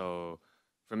 And so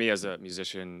for me as a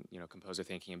musician, composer,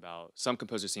 thinking about, some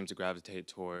composers seem to gravitate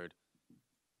toward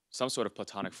some sort of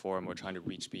Platonic form, or trying to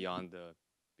reach beyond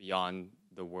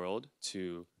the world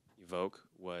to evoke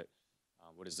what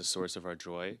is the source of our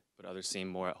joy, but others seem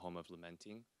more at home of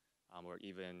lamenting. Or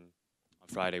even on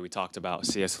Friday, we talked about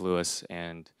C.S. Lewis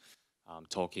and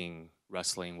Tolkien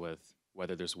wrestling with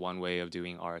whether there's one way of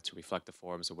doing art to reflect the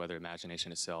forms, or whether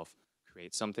imagination itself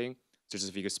creates something. So just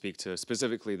if you could speak to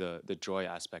specifically the joy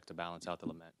aspect to balance out the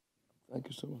lament. Thank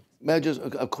you so much. May I just,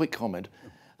 a quick comment?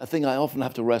 A thing I often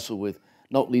have to wrestle with,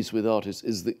 not least with artists,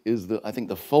 is I think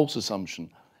the false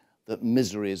assumption that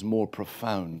misery is more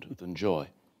profound than joy.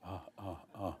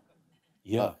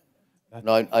 Yeah.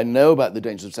 Now, I know about the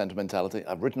dangers of sentimentality.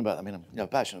 I've written about it. I'm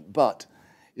passionate. But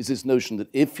is this notion that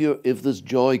if there's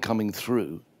joy coming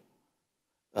through,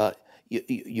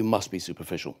 you must be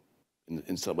superficial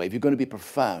in some way. If you're going to be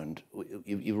profound,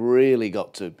 you've really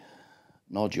got to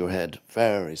nod your head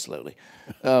very slowly.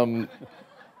 You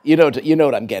know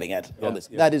what I'm getting at on this.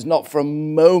 Yeah. That is not for a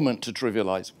moment to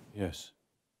trivialize. Yes.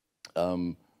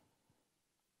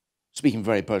 Speaking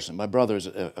very personally, my brother is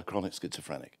a chronic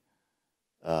schizophrenic.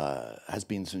 Has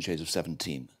been since the age of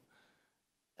 17,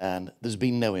 and there's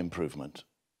been no improvement,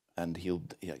 and he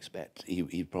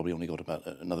probably only got about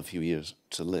another few years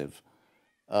to live.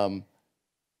 The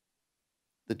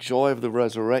joy of the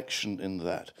resurrection in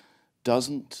that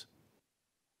doesn't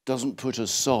put a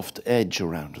soft edge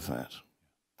around that.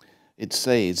 It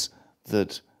says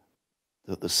that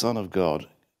the Son of God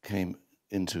came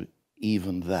into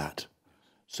even that,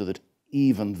 so that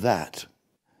even that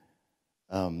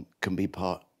can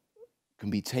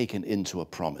be taken into a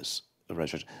promise of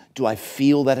resurrection. Do I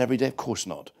feel that every day? Of course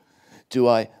not. Do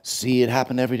I see it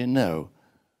happen every day? No.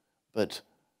 But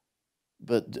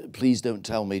please don't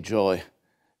tell me joy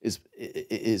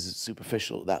is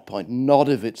superficial at that point. Not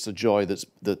if it's a joy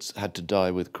that's had to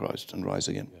die with Christ and rise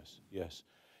again. Yes. Yes.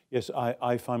 Yes,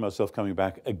 I find myself coming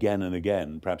back again and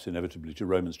again, perhaps inevitably, to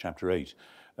Romans chapter 8,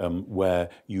 where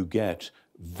you get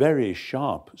very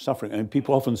sharp suffering. And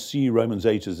people often see Romans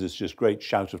 8 as this just great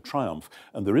shout of triumph,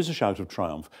 and there is a shout of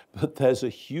triumph, but there's a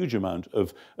huge amount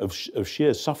of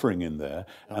sheer suffering in there,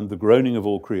 and the groaning of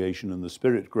all creation and the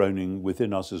Spirit groaning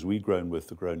within us as we groan with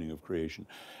the groaning of creation.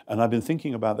 And I've been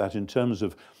thinking about that in terms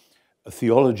of a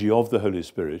theology of the Holy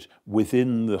Spirit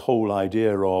within the whole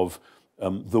idea of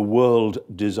the world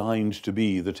designed to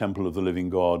be the temple of the living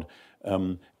God,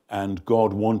 and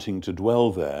God wanting to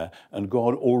dwell there, and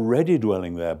God already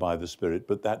dwelling there by the Spirit,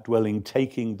 but that dwelling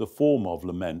taking the form of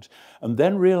lament, and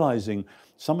then realizing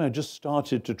something I just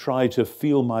started to try to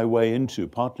feel my way into,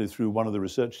 partly through one of the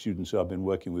research students who I've been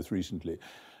working with recently,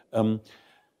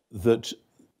 that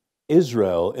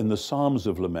Israel in the Psalms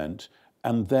of Lament,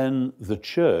 and then the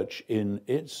church in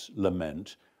its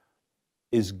lament,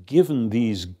 is given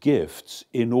these gifts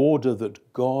in order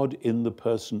that God in the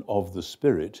person of the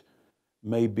Spirit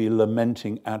may be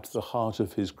lamenting at the heart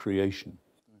of his creation.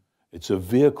 It's a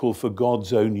vehicle for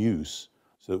God's own use.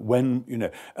 So when,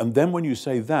 and then when you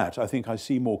say that, I think I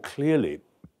see more clearly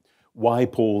why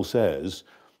Paul says,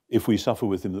 if we suffer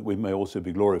with him, that we may also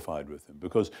be glorified with him.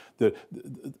 Because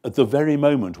at the very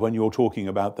moment when you're talking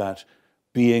about that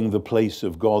being the place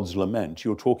of God's lament,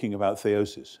 you're talking about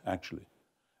theosis, actually.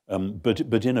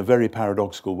 But in a very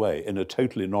paradoxical way, in a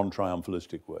totally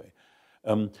non-triumphalistic way.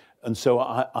 And so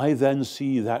I then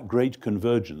see that great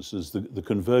convergence as the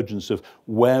convergence of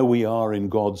where we are in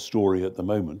God's story at the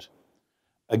moment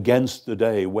against the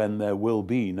day when there will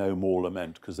be no more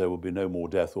lament, because there will be no more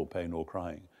death or pain or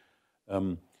crying.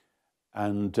 But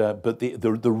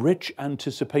the rich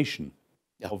anticipation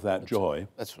of that joy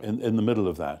right. in the middle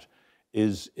of that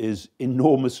is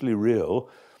enormously real,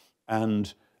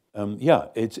 and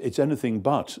it's anything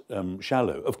but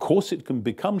shallow. Of course it can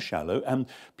become shallow, and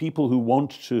people who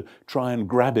want to try and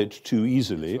grab it too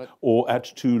easily or at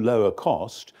too low a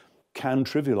cost can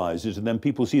trivialize it, and then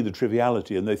people see the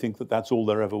triviality and they think that that's all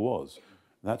there ever was.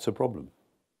 That's a problem.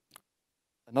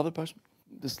 Another person?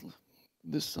 This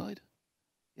side?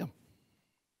 Yeah.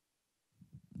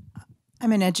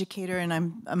 I'm an educator,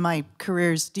 and my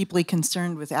career is deeply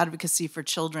concerned with advocacy for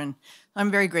children.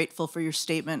 I'm very grateful for your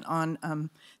statement on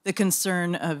the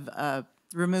concern of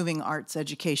removing arts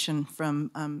education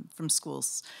from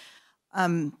schools.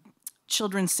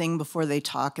 Children sing before they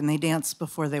talk, and they dance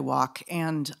before they walk,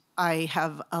 and I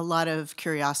have a lot of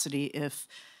curiosity if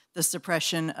the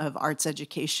suppression of arts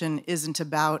education isn't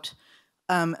about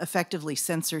effectively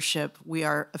censorship. We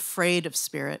are afraid of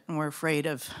spirit, and we're afraid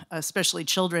of, especially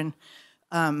children,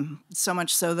 so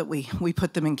much so that we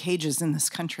put them in cages in this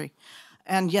country.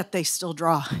 And yet they still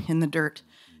draw in the dirt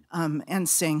and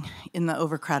sing in the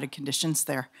overcrowded conditions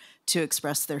there to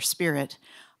express their spirit.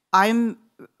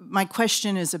 My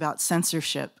question is about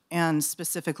censorship, and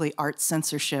specifically art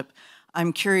censorship.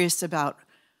 I'm curious about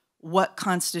what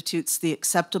constitutes the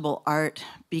acceptable art,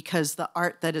 because the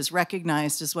art that is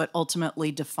recognized is what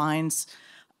ultimately defines,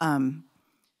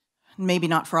 maybe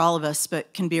not for all of us,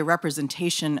 but can be a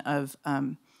representation of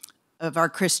our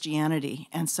Christianity.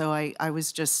 And so I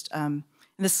was just,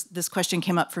 this question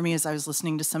came up for me as I was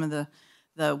listening to some of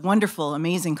the wonderful,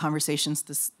 amazing conversations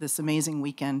this amazing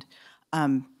weekend.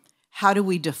 How do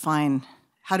we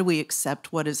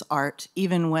accept what is art,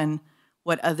 even when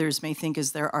what others may think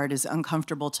is their art is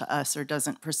uncomfortable to us or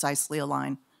doesn't precisely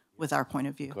align with our point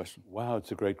of view? Wow,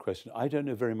 it's a great question. I don't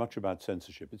know very much about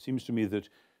censorship. It seems to me that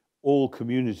all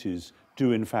communities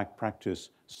do in fact practice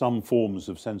some forms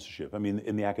of censorship. I mean,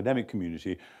 in the academic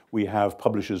community, we have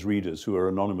publishers' readers who are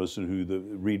anonymous and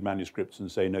who read manuscripts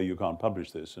and say, no, you can't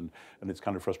publish this. And it's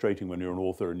kind of frustrating when you're an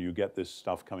author and you get this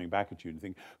stuff coming back at you and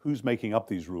think, who's making up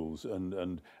these rules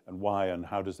and why and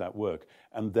how does that work?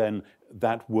 And then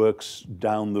that works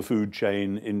down the food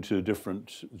chain into different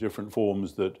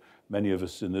forms that many of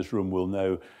us in this room will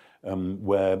know.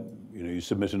 Where you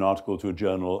submit an article to a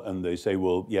journal and they say,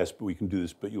 well, yes, but we can do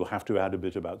this, but you'll have to add a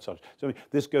bit about such. So I mean,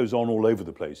 this goes on all over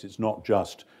the place. It's not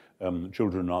just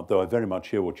children art, though I very much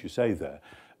hear what you say there.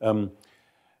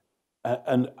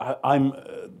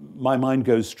 My mind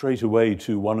goes straight away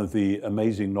to one of the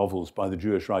amazing novels by the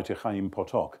Jewish writer Chaim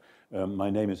Potok, My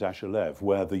Name is Asher Lev,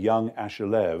 where the young Asher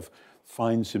Lev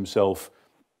finds himself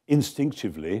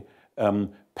instinctively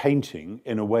painting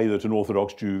in a way that an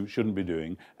Orthodox Jew shouldn't be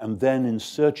doing, and then in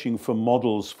searching for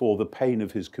models for the pain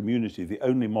of his community, the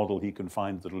only model he can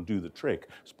find that'll do the trick,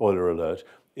 spoiler alert,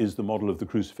 is the model of the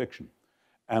crucifixion.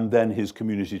 And then his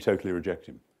community totally reject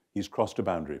him. He's crossed a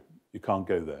boundary. You can't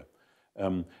go there.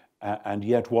 And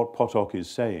yet what Potok is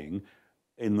saying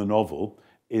in the novel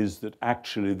is that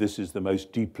actually this is the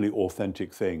most deeply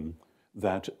authentic thing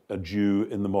that a Jew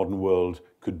in the modern world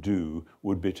could do,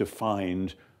 would be to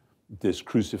find this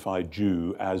crucified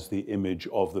Jew as the image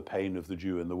of the pain of the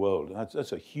Jew in the world.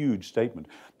 That's a huge statement.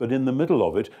 But in the middle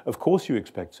of it, of course you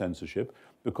expect censorship,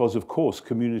 because of course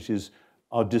communities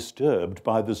are disturbed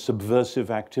by the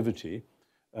subversive activity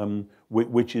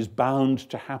which is bound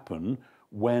to happen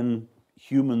when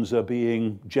humans are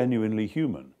being genuinely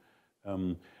human.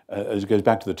 As it goes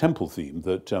back to the temple theme,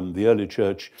 that the early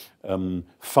church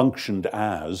functioned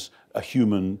as a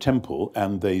human temple,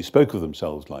 and they spoke of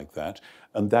themselves like that.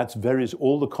 And that's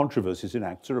all the controversies in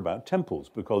Acts are about temples,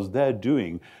 because they're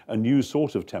doing a new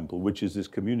sort of temple, which is this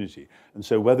community. And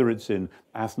so whether it's in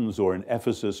Athens or in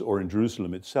Ephesus or in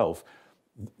Jerusalem itself,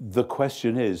 the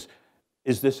question is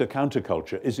this a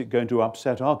counterculture? Is it going to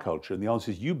upset our culture? And the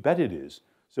answer is, you bet it is.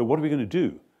 So what are we going to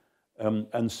do?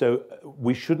 And so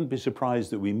we shouldn't be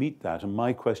surprised that we meet that. And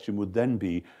my question would then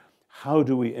be, how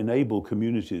do we enable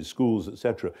communities, schools,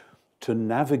 etc., to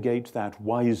navigate that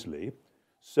wisely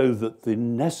so that the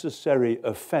necessary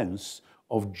offense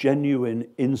of genuine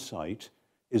insight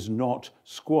is not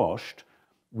squashed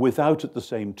without at the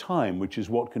same time, which is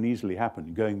what can easily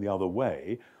happen, going the other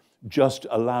way, just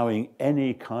allowing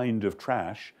any kind of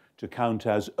trash to count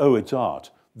as, oh, it's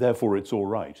art, therefore it's all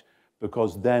right.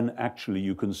 Because then actually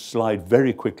you can slide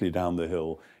very quickly down the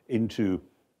hill into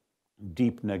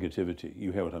deep negativity.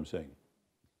 You hear what I'm saying?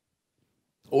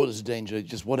 Or there's a danger,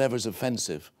 just whatever's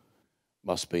offensive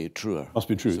must be truer. Must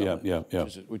be true, yeah.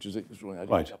 Which is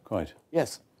Right, quite.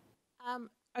 Yes.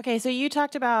 Okay, so you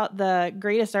talked about the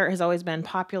greatest art has always been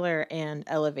popular and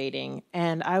elevating,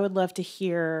 and I would love to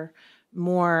hear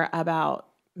more about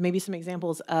maybe some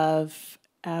examples of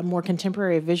more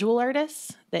contemporary visual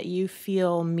artists that you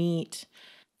feel meet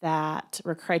that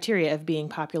criteria of being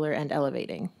popular and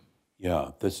elevating.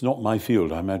 Yeah, that's not my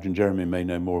field. I imagine Jeremy may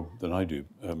know more than I do.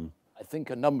 I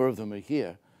think a number of them are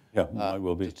here. Yeah, I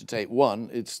will be. Just to take one,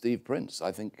 it's Steve Prince.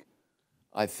 I think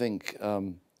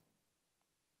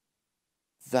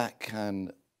that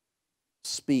can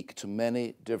speak to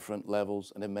many different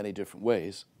levels and in many different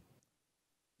ways,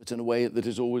 but in a way that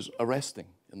is always arresting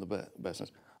in the best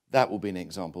sense. That will be an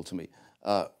example to me.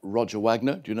 Roger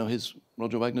Wagner, do you know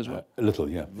Roger Wagner's work? A little,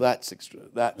 yeah. That's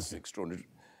extraordinary.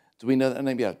 Do we know that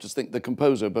name? Yeah, just think the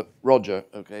composer, but Roger,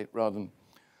 okay, rather than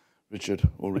Richard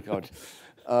or Ricard.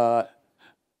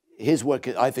 His work,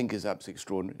 I think, is absolutely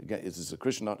extraordinary. Again, this is a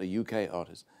Christian artist, a UK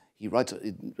artist. He writes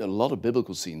a lot of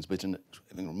biblical scenes, but in a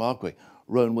remarkable way.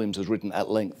 Rowan Williams has written at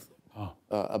length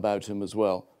about him as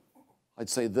well. I'd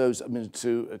say those. I mean,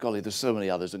 golly, there's so many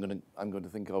others I'm going to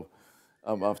think of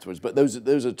afterwards. But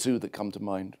those are two that come to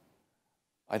mind.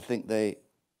 I think the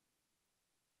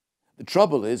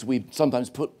trouble is we sometimes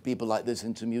put people like this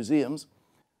into museums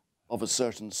of a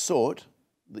certain sort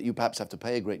that you perhaps have to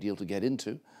pay a great deal to get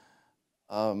into,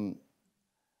 or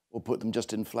put them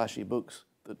just in flashy books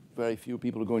that very few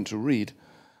people are going to read,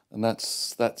 and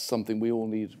that's something we all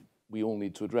need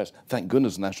to address. Thank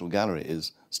goodness National Gallery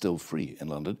is still free in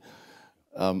London,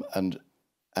 and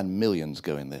millions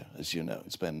go in there, as you know.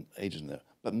 It's been ages in there,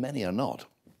 but many are not.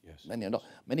 Yes, many are not.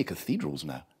 Many cathedrals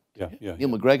now. Yeah. Neil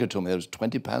McGregor told me there was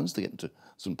 £20 to get into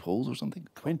St Paul's or something.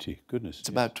 20, goodness. It's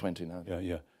about 20 now.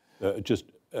 Yeah.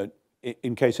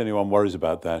 In case anyone worries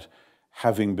about that,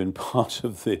 having been part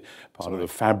of the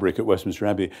fabric at Westminster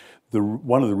Abbey,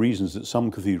 one of the reasons that some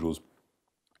cathedrals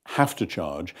have to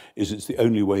charge is it's the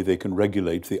only way they can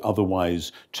regulate the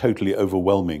otherwise totally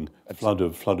overwhelming flood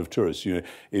of tourists. You know,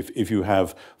 if you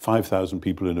have 5,000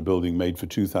 people in a building made for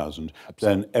 2,000,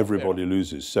 then everybody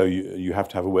loses. So you have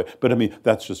to have a way. But I mean,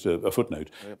 that's just a footnote.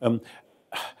 Yep.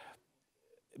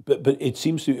 But it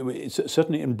seems to,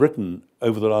 certainly in Britain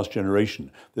over the last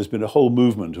generation, there's been a whole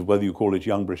movement of whether you call it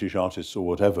young British artists or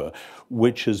whatever,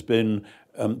 which has been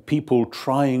people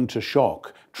trying to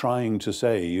shock, trying to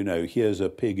say, you know, here's a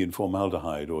pig in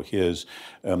formaldehyde, or here's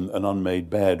an unmade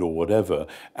bed, or whatever.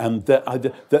 And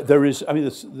there is, I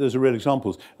mean, there's real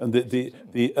examples, and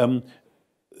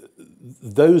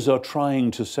those are trying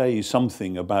to say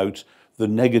something about the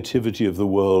negativity of the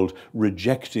world,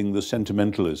 rejecting the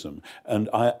sentimentalism. And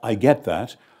I get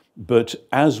that, but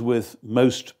as with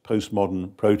most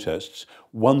postmodern protests,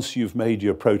 once you've made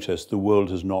your protest, the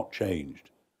world has not changed.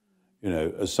 You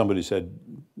know, as somebody said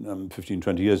 15,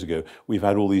 20 years ago, we've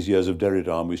had all these years of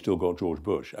Derrida and we still got George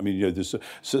Bush. I mean, you know, there's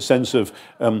a sense of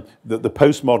that the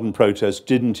postmodern protest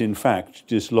didn't in fact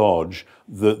dislodge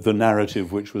the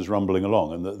narrative which was rumbling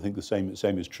along. And I think the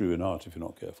same is true in art if you're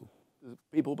not careful.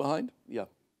 People behind? Yeah.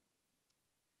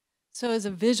 So as a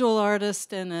visual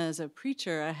artist and as a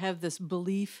preacher, I have this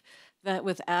belief that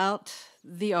without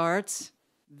the arts,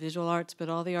 visual arts, but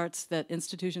all the arts, that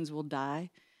institutions will die.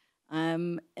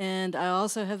 And I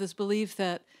also have this belief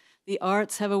that the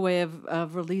arts have a way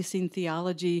of releasing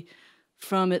theology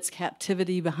from its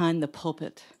captivity behind the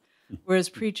pulpit. Whereas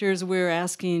preachers, we're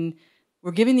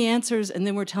giving the answers, and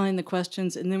then we're telling the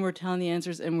questions, and then we're telling the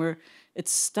answers, and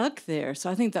it's stuck there. So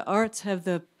I think the arts have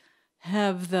the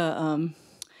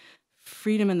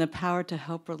freedom and the power to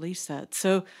help release that.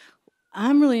 So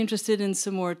I'm really interested in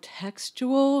some more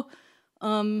textual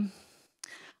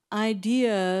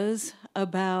ideas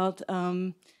about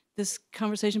this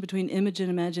conversation between image and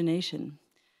imagination.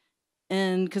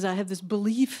 And because I have this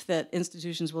belief that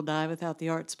institutions will die without the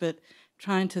arts, but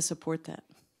trying to support that.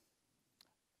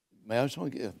 May I just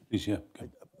want to Please, yeah. I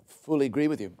fully agree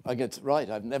with you. I get it right.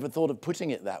 I've never thought of putting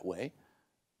it that way.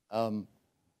 But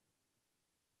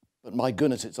my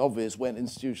goodness, it's obvious when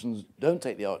institutions don't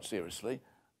take the arts seriously,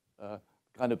 the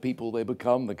kind of people they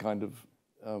become, the kind of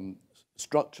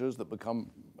structures that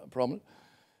become prominent.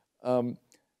 I'm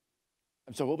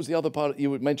sorry, what was the other part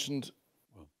you had mentioned?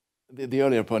 The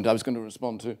earlier point I was going to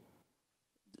respond to.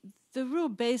 The real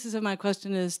basis of my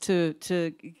question is to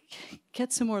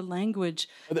get some more language.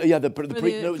 Yeah, the for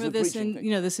this thing.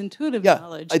 This intuitive yeah,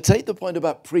 knowledge. I take the point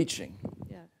about preaching.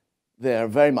 Yeah. There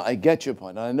very much. I get your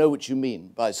point, and I know what you mean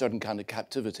by a certain kind of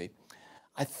captivity.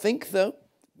 I think, though,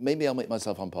 maybe I'll make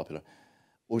myself unpopular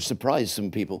or surprise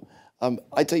some people.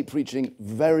 I take preaching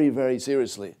very, very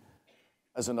seriously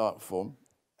as an art form,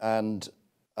 and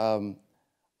I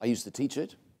used to teach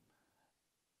it.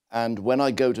 And when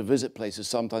I go to visit places,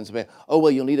 sometimes they say, "Oh, well,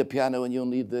 you'll need a piano and you'll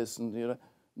need this," and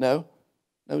no,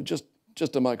 just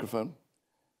a microphone.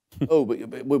 Oh,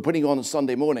 but we're putting on a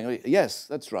Sunday morning. Yes,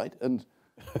 that's right, and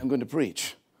I'm going to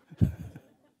preach.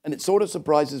 And it sort of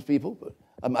surprises people, but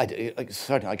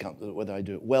certainly I can't whether I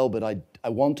do it well, but I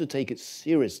want to take it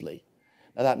seriously.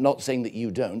 Now, I'm not saying that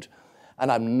you don't, and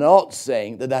I'm not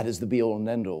saying that that is the be-all and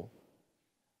end-all,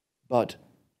 but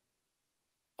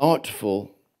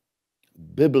artful,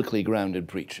 biblically grounded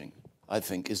preaching, I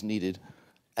think, is needed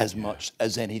as much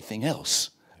as anything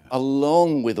else,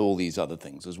 along with all these other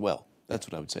things as well. That's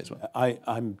what I would say as well.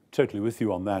 I'm totally with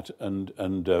you on that, and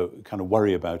kind of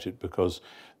worry about it, because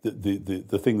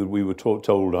the thing that we were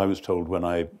I was told when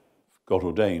I got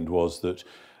ordained, was that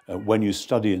when you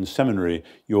study in seminary,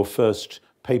 your first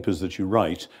papers that you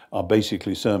write are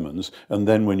basically sermons, and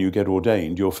then when you get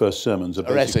ordained, your first sermons are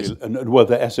basically essays. Well,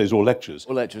 they're essays or lectures.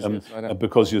 Or lectures, yes, I know.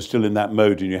 Because you're still in that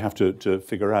mode and you have to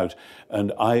figure out.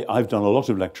 And I've done a lot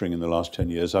of lecturing in the last 10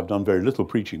 years. I've done very little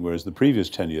preaching, whereas the previous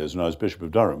 10 years when I was Bishop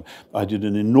of Durham, I did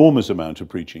an enormous amount of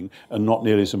preaching and not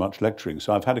nearly so much lecturing.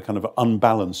 So I've had a kind of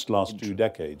unbalanced last 2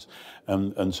 decades.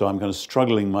 And so I'm kind of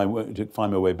struggling to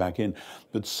find my way back in.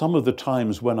 But some of the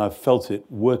times when I've felt it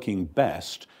working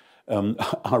best,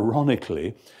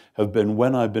 ironically, have been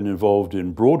when I've been involved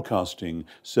in broadcasting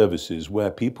services where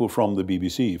people from the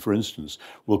BBC, for instance,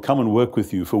 will come and work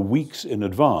with you for weeks in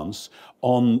advance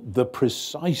on the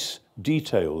precise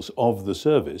details of the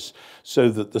service, so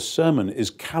that the sermon is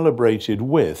calibrated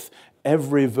with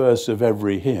every verse of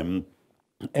every hymn,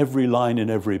 every line in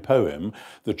every poem,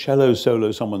 the cello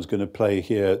solo someone's going to play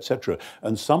here, etc.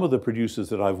 And some of the producers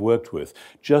that I've worked with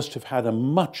just have had a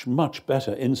much, much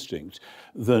better instinct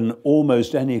than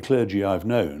almost any clergy I've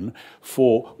known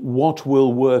for what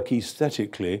will work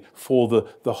aesthetically for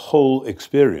the whole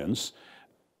experience,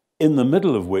 in the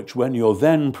middle of which, when you're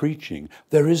then preaching,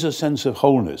 there is a sense of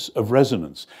wholeness, of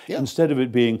resonance, instead of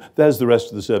it being, there's the rest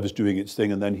of the service doing its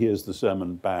thing, and then here's the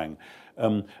sermon, bang.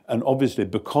 And obviously,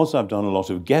 because I've done a lot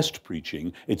of guest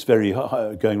preaching, it's very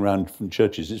going around from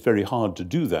churches. It's very hard to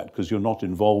do that because you're not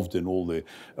involved in all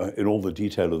the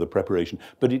detail of the preparation.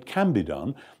 But it can be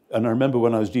done. And I remember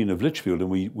when I was Dean of Lichfield, and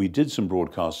we did some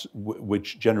broadcasts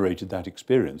which generated that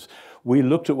experience. We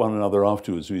looked at one another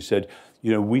afterwards. We said,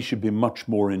 we should be much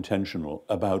more intentional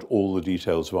about all the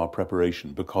details of our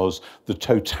preparation, because the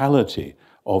totality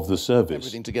of the service,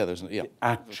 everything together, isn't it? Yeah.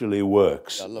 Actually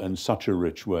works in such a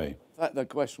rich way. That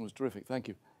question was terrific. Thank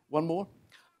you. One more?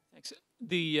 Thanks.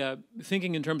 The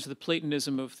thinking in terms of the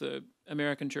Platonism of the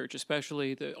American church,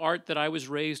 especially the art that I was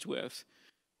raised with,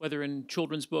 whether in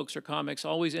children's books or comics,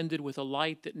 always ended with a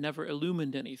light that never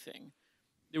illumined anything.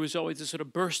 There was always this sort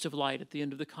of burst of light at the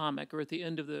end of the comic or at the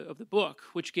end of the book,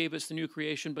 which gave us the new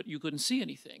creation, but you couldn't see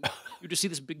anything. You just see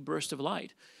this big burst of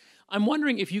light. I'm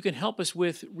wondering if you can help us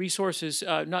with resources,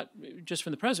 not just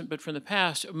from the present, but from the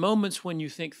past, moments when you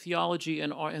think theology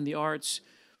and the arts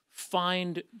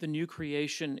find the new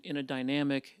creation in a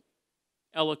dynamic,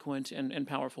 eloquent, and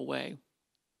powerful way.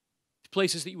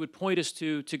 Places that you would point us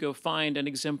to go find an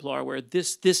exemplar where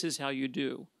this is how you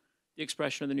do the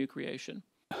expression of the new creation.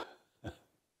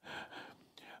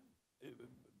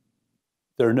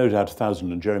 there are no doubt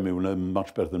 1,000, and Jeremy will know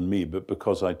much better than me, but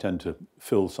because I tend to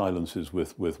fill silences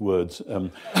with words,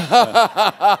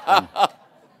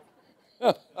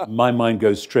 my mind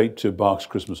goes straight to Bach's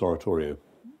Christmas Oratorio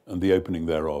and the opening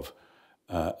thereof.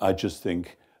 I just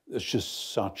think it's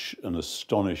just such an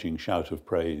astonishing shout of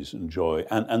praise and joy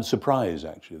and surprise,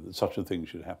 actually, that such a thing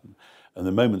should happen. And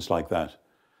the moments like that.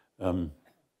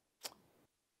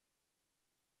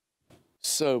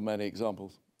 So many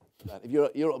examples. If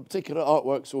you're particular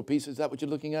artworks or pieces, is that what you're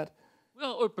looking at?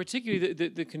 Well, or particularly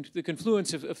the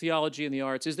confluence of theology and the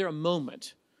arts. Is there a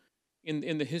moment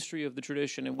in the history of the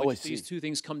tradition in which these two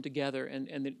things come together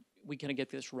and that we kind of get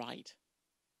this right?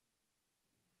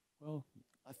 Well,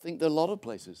 I think there are a lot of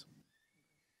places.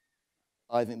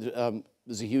 I think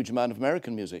there's a huge amount of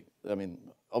American music. I mean,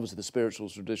 obviously the spiritual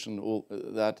tradition, all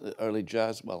that early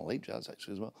jazz, well, late jazz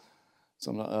actually as well.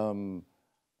 Some,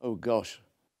 oh gosh,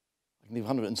 I can leave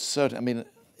 130. I mean,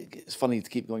 it's funny to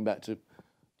keep going back to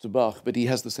Bach, but he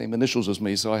has the same initials as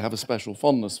me, so I have a special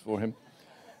fondness for him.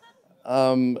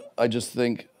 I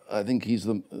think he's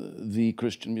the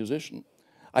Christian musician.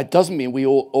 It doesn't mean we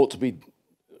all ought to be,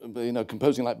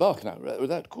 composing like Bach now.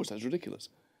 Of course, that's ridiculous.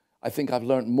 I think I've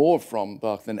learned more from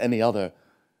Bach than any other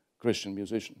Christian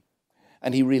musician.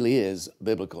 And he really is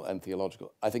biblical and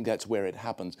theological. I think that's where it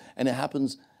happens. And it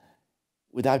happens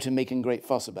without him making great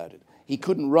fuss about it. He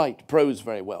couldn't write prose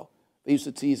very well. They used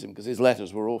to tease him because his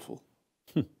letters were awful.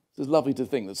 It's lovely to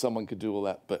think that someone could do all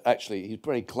that, but actually he's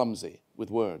very clumsy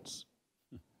with words.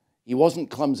 He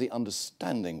wasn't clumsy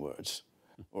understanding words,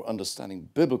 or understanding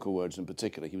biblical words in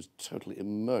particular. He was totally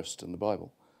immersed in the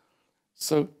Bible.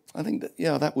 So I think that,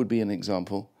 that would be an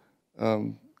example.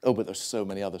 But there's so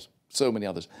many others, so many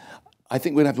others. I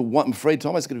think we're going to have I'm afraid,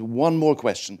 Thomas, going to be one more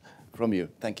question from you.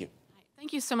 Thank you.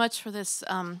 Thank you so much for this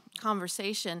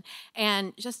conversation.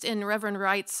 And just in Reverend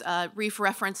Wright's brief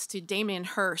reference to Damien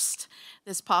Hirst,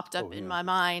 this popped up in my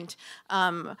mind.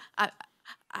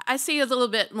 I see a little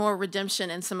bit more redemption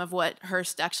in some of what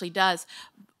Hirst actually does.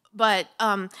 But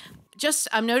I'm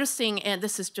noticing, and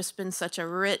this has just been such a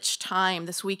rich time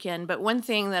this weekend, but one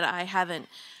thing that I haven't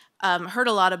heard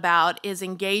a lot about is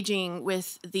engaging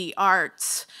with the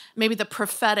arts, maybe the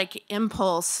prophetic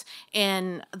impulse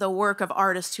in the work of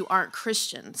artists who aren't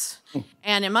Christians.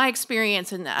 And in my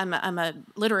experience, and I'm a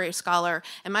literary scholar,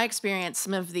 in my experience,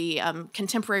 some of the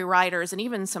contemporary writers and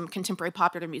even some contemporary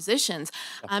popular musicians,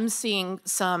 I'm seeing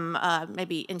some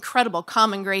maybe incredible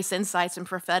common grace insights and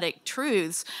prophetic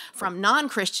truths from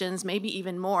non-Christians, maybe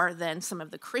even more than some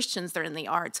of the Christians that are in the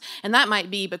arts. And that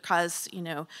might be because,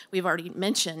 we've already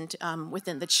mentioned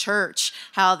within the church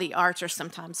how the arts are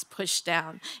sometimes pushed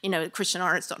down. Christian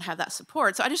artists don't have that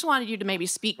support. So I just wanted you to maybe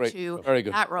speak to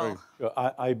that role.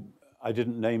 I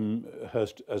didn't name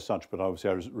Hirst as such, but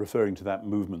obviously I was referring to that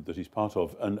movement that he's part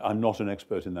of, and I'm not an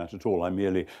expert in that at all. I'm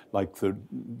merely like the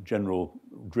general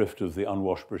drift of the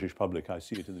unwashed British public. I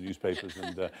see it in the newspapers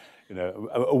and,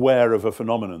 aware of a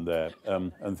phenomenon there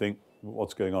and think,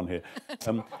 what's going on here?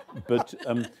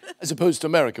 As opposed to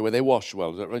America, where they wash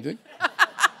well, is that right?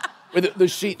 Where the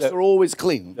sheets are always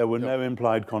clean. There were no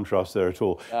implied contrasts there at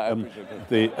all.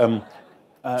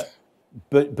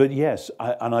 But yes,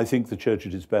 I think the Church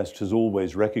at its best has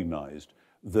always recognized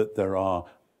that there are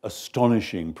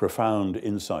astonishing, profound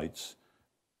insights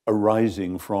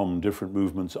arising from different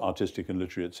movements, artistic and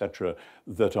literary, etc.,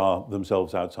 that are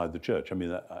themselves outside the church. I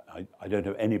mean, I don't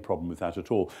have any problem with that at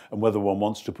all. And whether one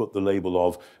wants to put the label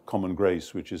of common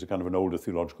grace, which is a kind of an older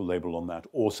theological label on that,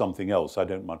 or something else, I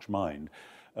don't much mind.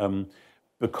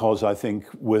 Because I think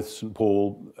with St.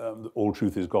 Paul, all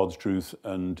truth is God's truth,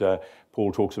 and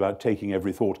Paul talks about taking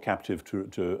every thought captive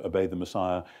to obey the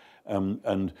Messiah,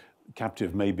 and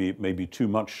captive may be too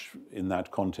much in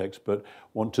that context, but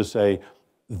want to say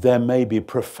there may be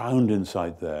profound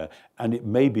insight there, and it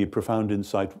may be profound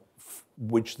insight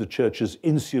which the church has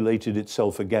insulated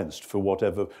itself against for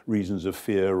whatever reasons of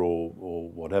fear or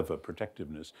whatever,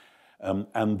 protectiveness.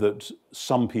 And that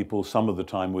some people, some of the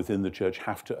time within the church,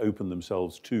 have to open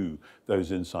themselves to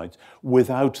those insights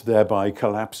without thereby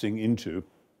collapsing into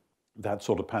that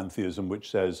sort of pantheism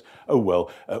which says, or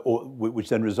which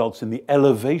then results in the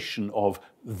elevation of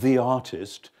the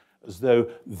artist as though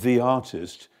the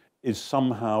artist is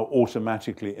somehow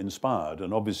automatically inspired.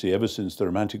 And obviously, ever since the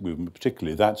Romantic movement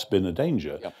particularly, that's been a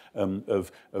danger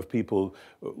of people,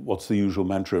 what's the usual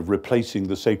mantra of replacing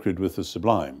the sacred with the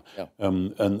sublime.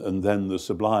 And then the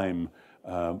sublime,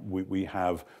 we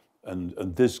have And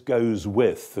this goes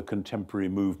with the contemporary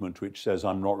movement which says,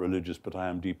 I'm not religious, but I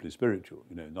am deeply spiritual.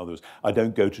 You know, in other words, I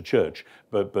don't go to church,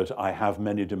 but I have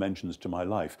many dimensions to my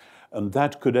life. And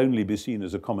that could only be seen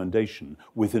as a commendation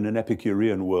within an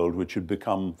Epicurean world which had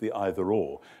become the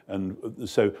either-or. And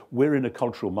so we're in a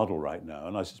cultural muddle right now,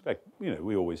 and I suspect, you know,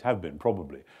 we always have been,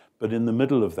 probably. But in the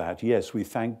middle of that, yes, we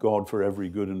thank God for every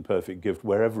good and perfect gift,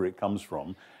 wherever it comes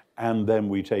from, and then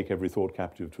we take every thought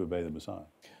captive to obey the Messiah.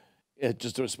 Yeah,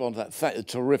 just to respond to that,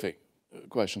 terrific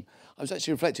question. I was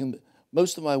actually reflecting that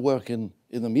most of my work in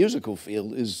the musical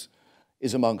field is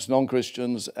amongst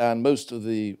non-Christians, and most of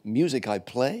the music I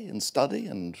play and study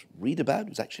and read about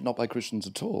is actually not by Christians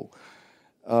at all.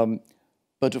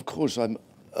 But of course, I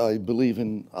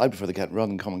prefer the Cat rather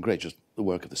than common grace, just the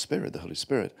work of the Spirit, the Holy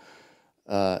Spirit.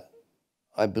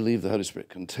 I believe the Holy Spirit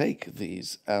can take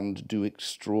these and do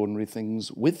extraordinary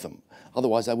things with them.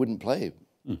 Otherwise, I wouldn't play,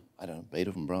 I don't know,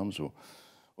 Beethoven, Brahms, or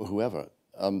whoever.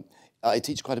 I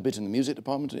teach quite a bit in the music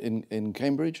department in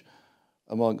Cambridge,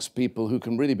 amongst people who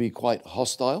can really be quite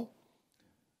hostile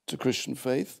to Christian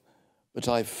faith, but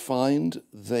I find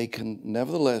they can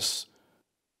nevertheless,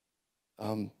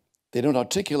 they don't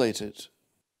articulate it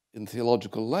in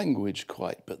theological language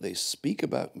quite, but they speak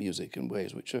about music in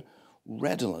ways which are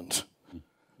redolent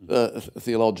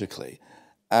theologically,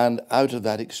 and out of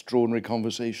that extraordinary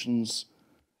conversations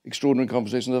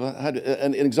I've had.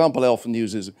 An example I often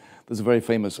use is, there's a very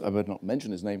famous, I would not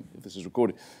mention his name if this is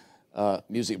recorded,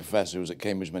 music professor who was at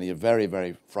Cambridge many, a very,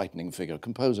 very frightening figure,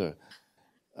 composer.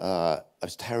 I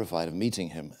was terrified of meeting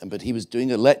him, but he was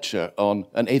doing a lecture on,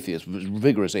 an atheist,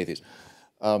 vigorous atheist,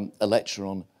 a lecture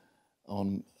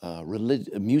on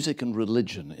music and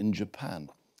religion in Japan.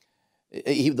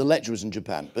 The lecture was in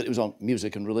Japan, but it was on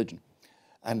music and religion.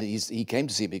 And he came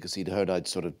to see me because he'd heard I'd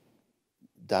sort of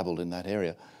dabbled in that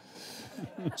area.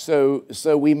 So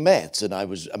we met, and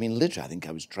literally, I think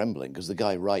I was trembling, because the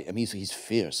guy, Wright, he's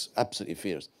fierce, absolutely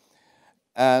fierce.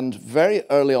 And very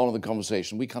early on in the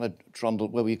conversation, we kind of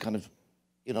trundled, where we kind of,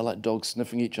 you know, like dogs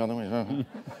sniffing each other.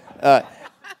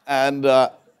 And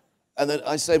then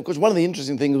I say, because one of the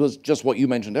interesting things was just what you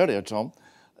mentioned earlier, Tom.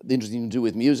 The interesting thing to do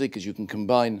with music is you can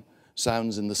combine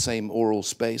sounds in the same oral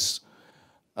space.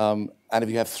 And if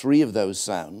you have 3 of those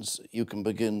sounds, you can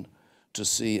begin to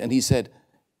see. And he said,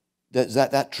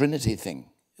 that Trinity thing,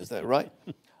 is that right?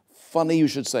 Funny you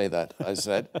should say that, I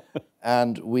said.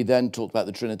 And we then talked about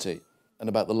the Trinity and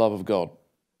about the love of God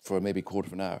for maybe a quarter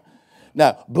of an hour.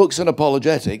 Now, books and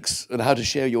apologetics and how to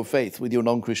share your faith with your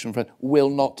non-Christian friend will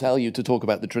not tell you to talk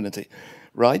about the Trinity,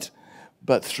 right?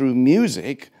 But through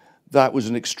music, that was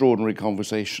an extraordinary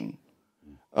conversation.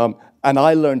 And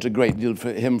I learned a great deal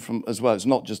from him as well. It's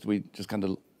not just we just kind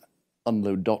of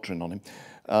unload doctrine on him,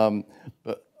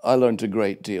 but I learned a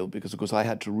great deal because, of course, I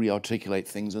had to re-articulate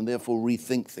things and therefore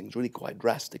rethink things really quite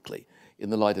drastically in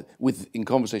the light of, in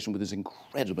conversation with this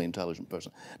incredibly intelligent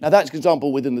person. Now, that's an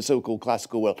example within the so-called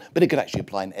classical world, but it could actually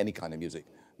apply in any kind of music.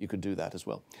 You could do that as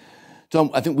well.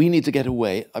 Tom, I think we need to get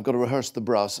away. I've got to rehearse the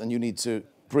brass, and you need to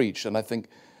preach, and I think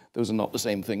those are not the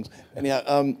same things.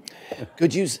 Anyhow,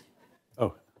 could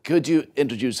you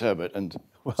introduce Herbert and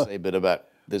say a bit about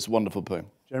this wonderful poem?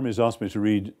 Jeremy's asked me to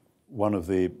read one of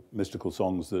the mystical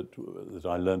songs that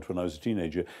I learned when I was a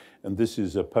teenager, and this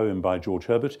is a poem by George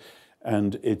Herbert,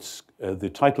 and it's the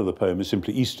title of the poem is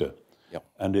simply Easter. Yep.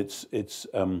 And it's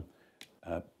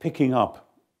picking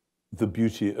up the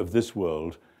beauty of this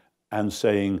world and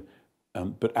saying,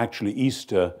 but actually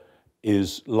Easter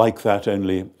is like that,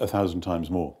 only 1,000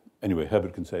 times more. Anyway,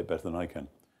 Herbert can say it better than I can.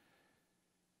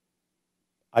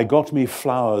 I got me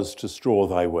flowers to straw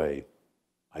thy way.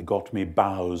 I got me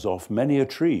boughs off many a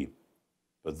tree,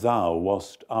 but thou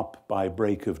wast up by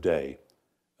break of day,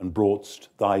 and brought'st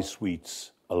thy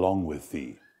sweets along with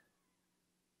thee.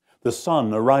 The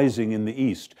sun arising in the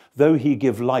east, though he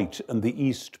give light and the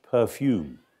east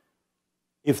perfume,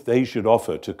 if they should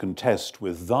offer to contest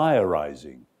with thy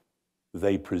arising,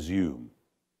 they presume.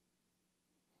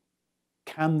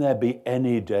 Can there be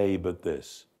any day but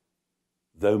this,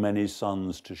 though many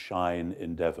suns to shine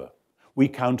endeavor? We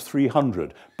count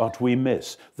 300, but we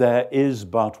miss. There is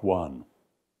but one,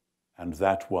 and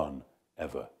that one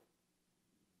ever.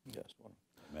 Yes, one.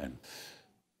 Amen.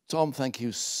 Tom, thank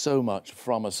you so much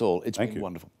from us all. It's been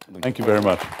wonderful. Thank you very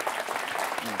much.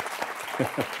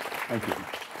 Thank you.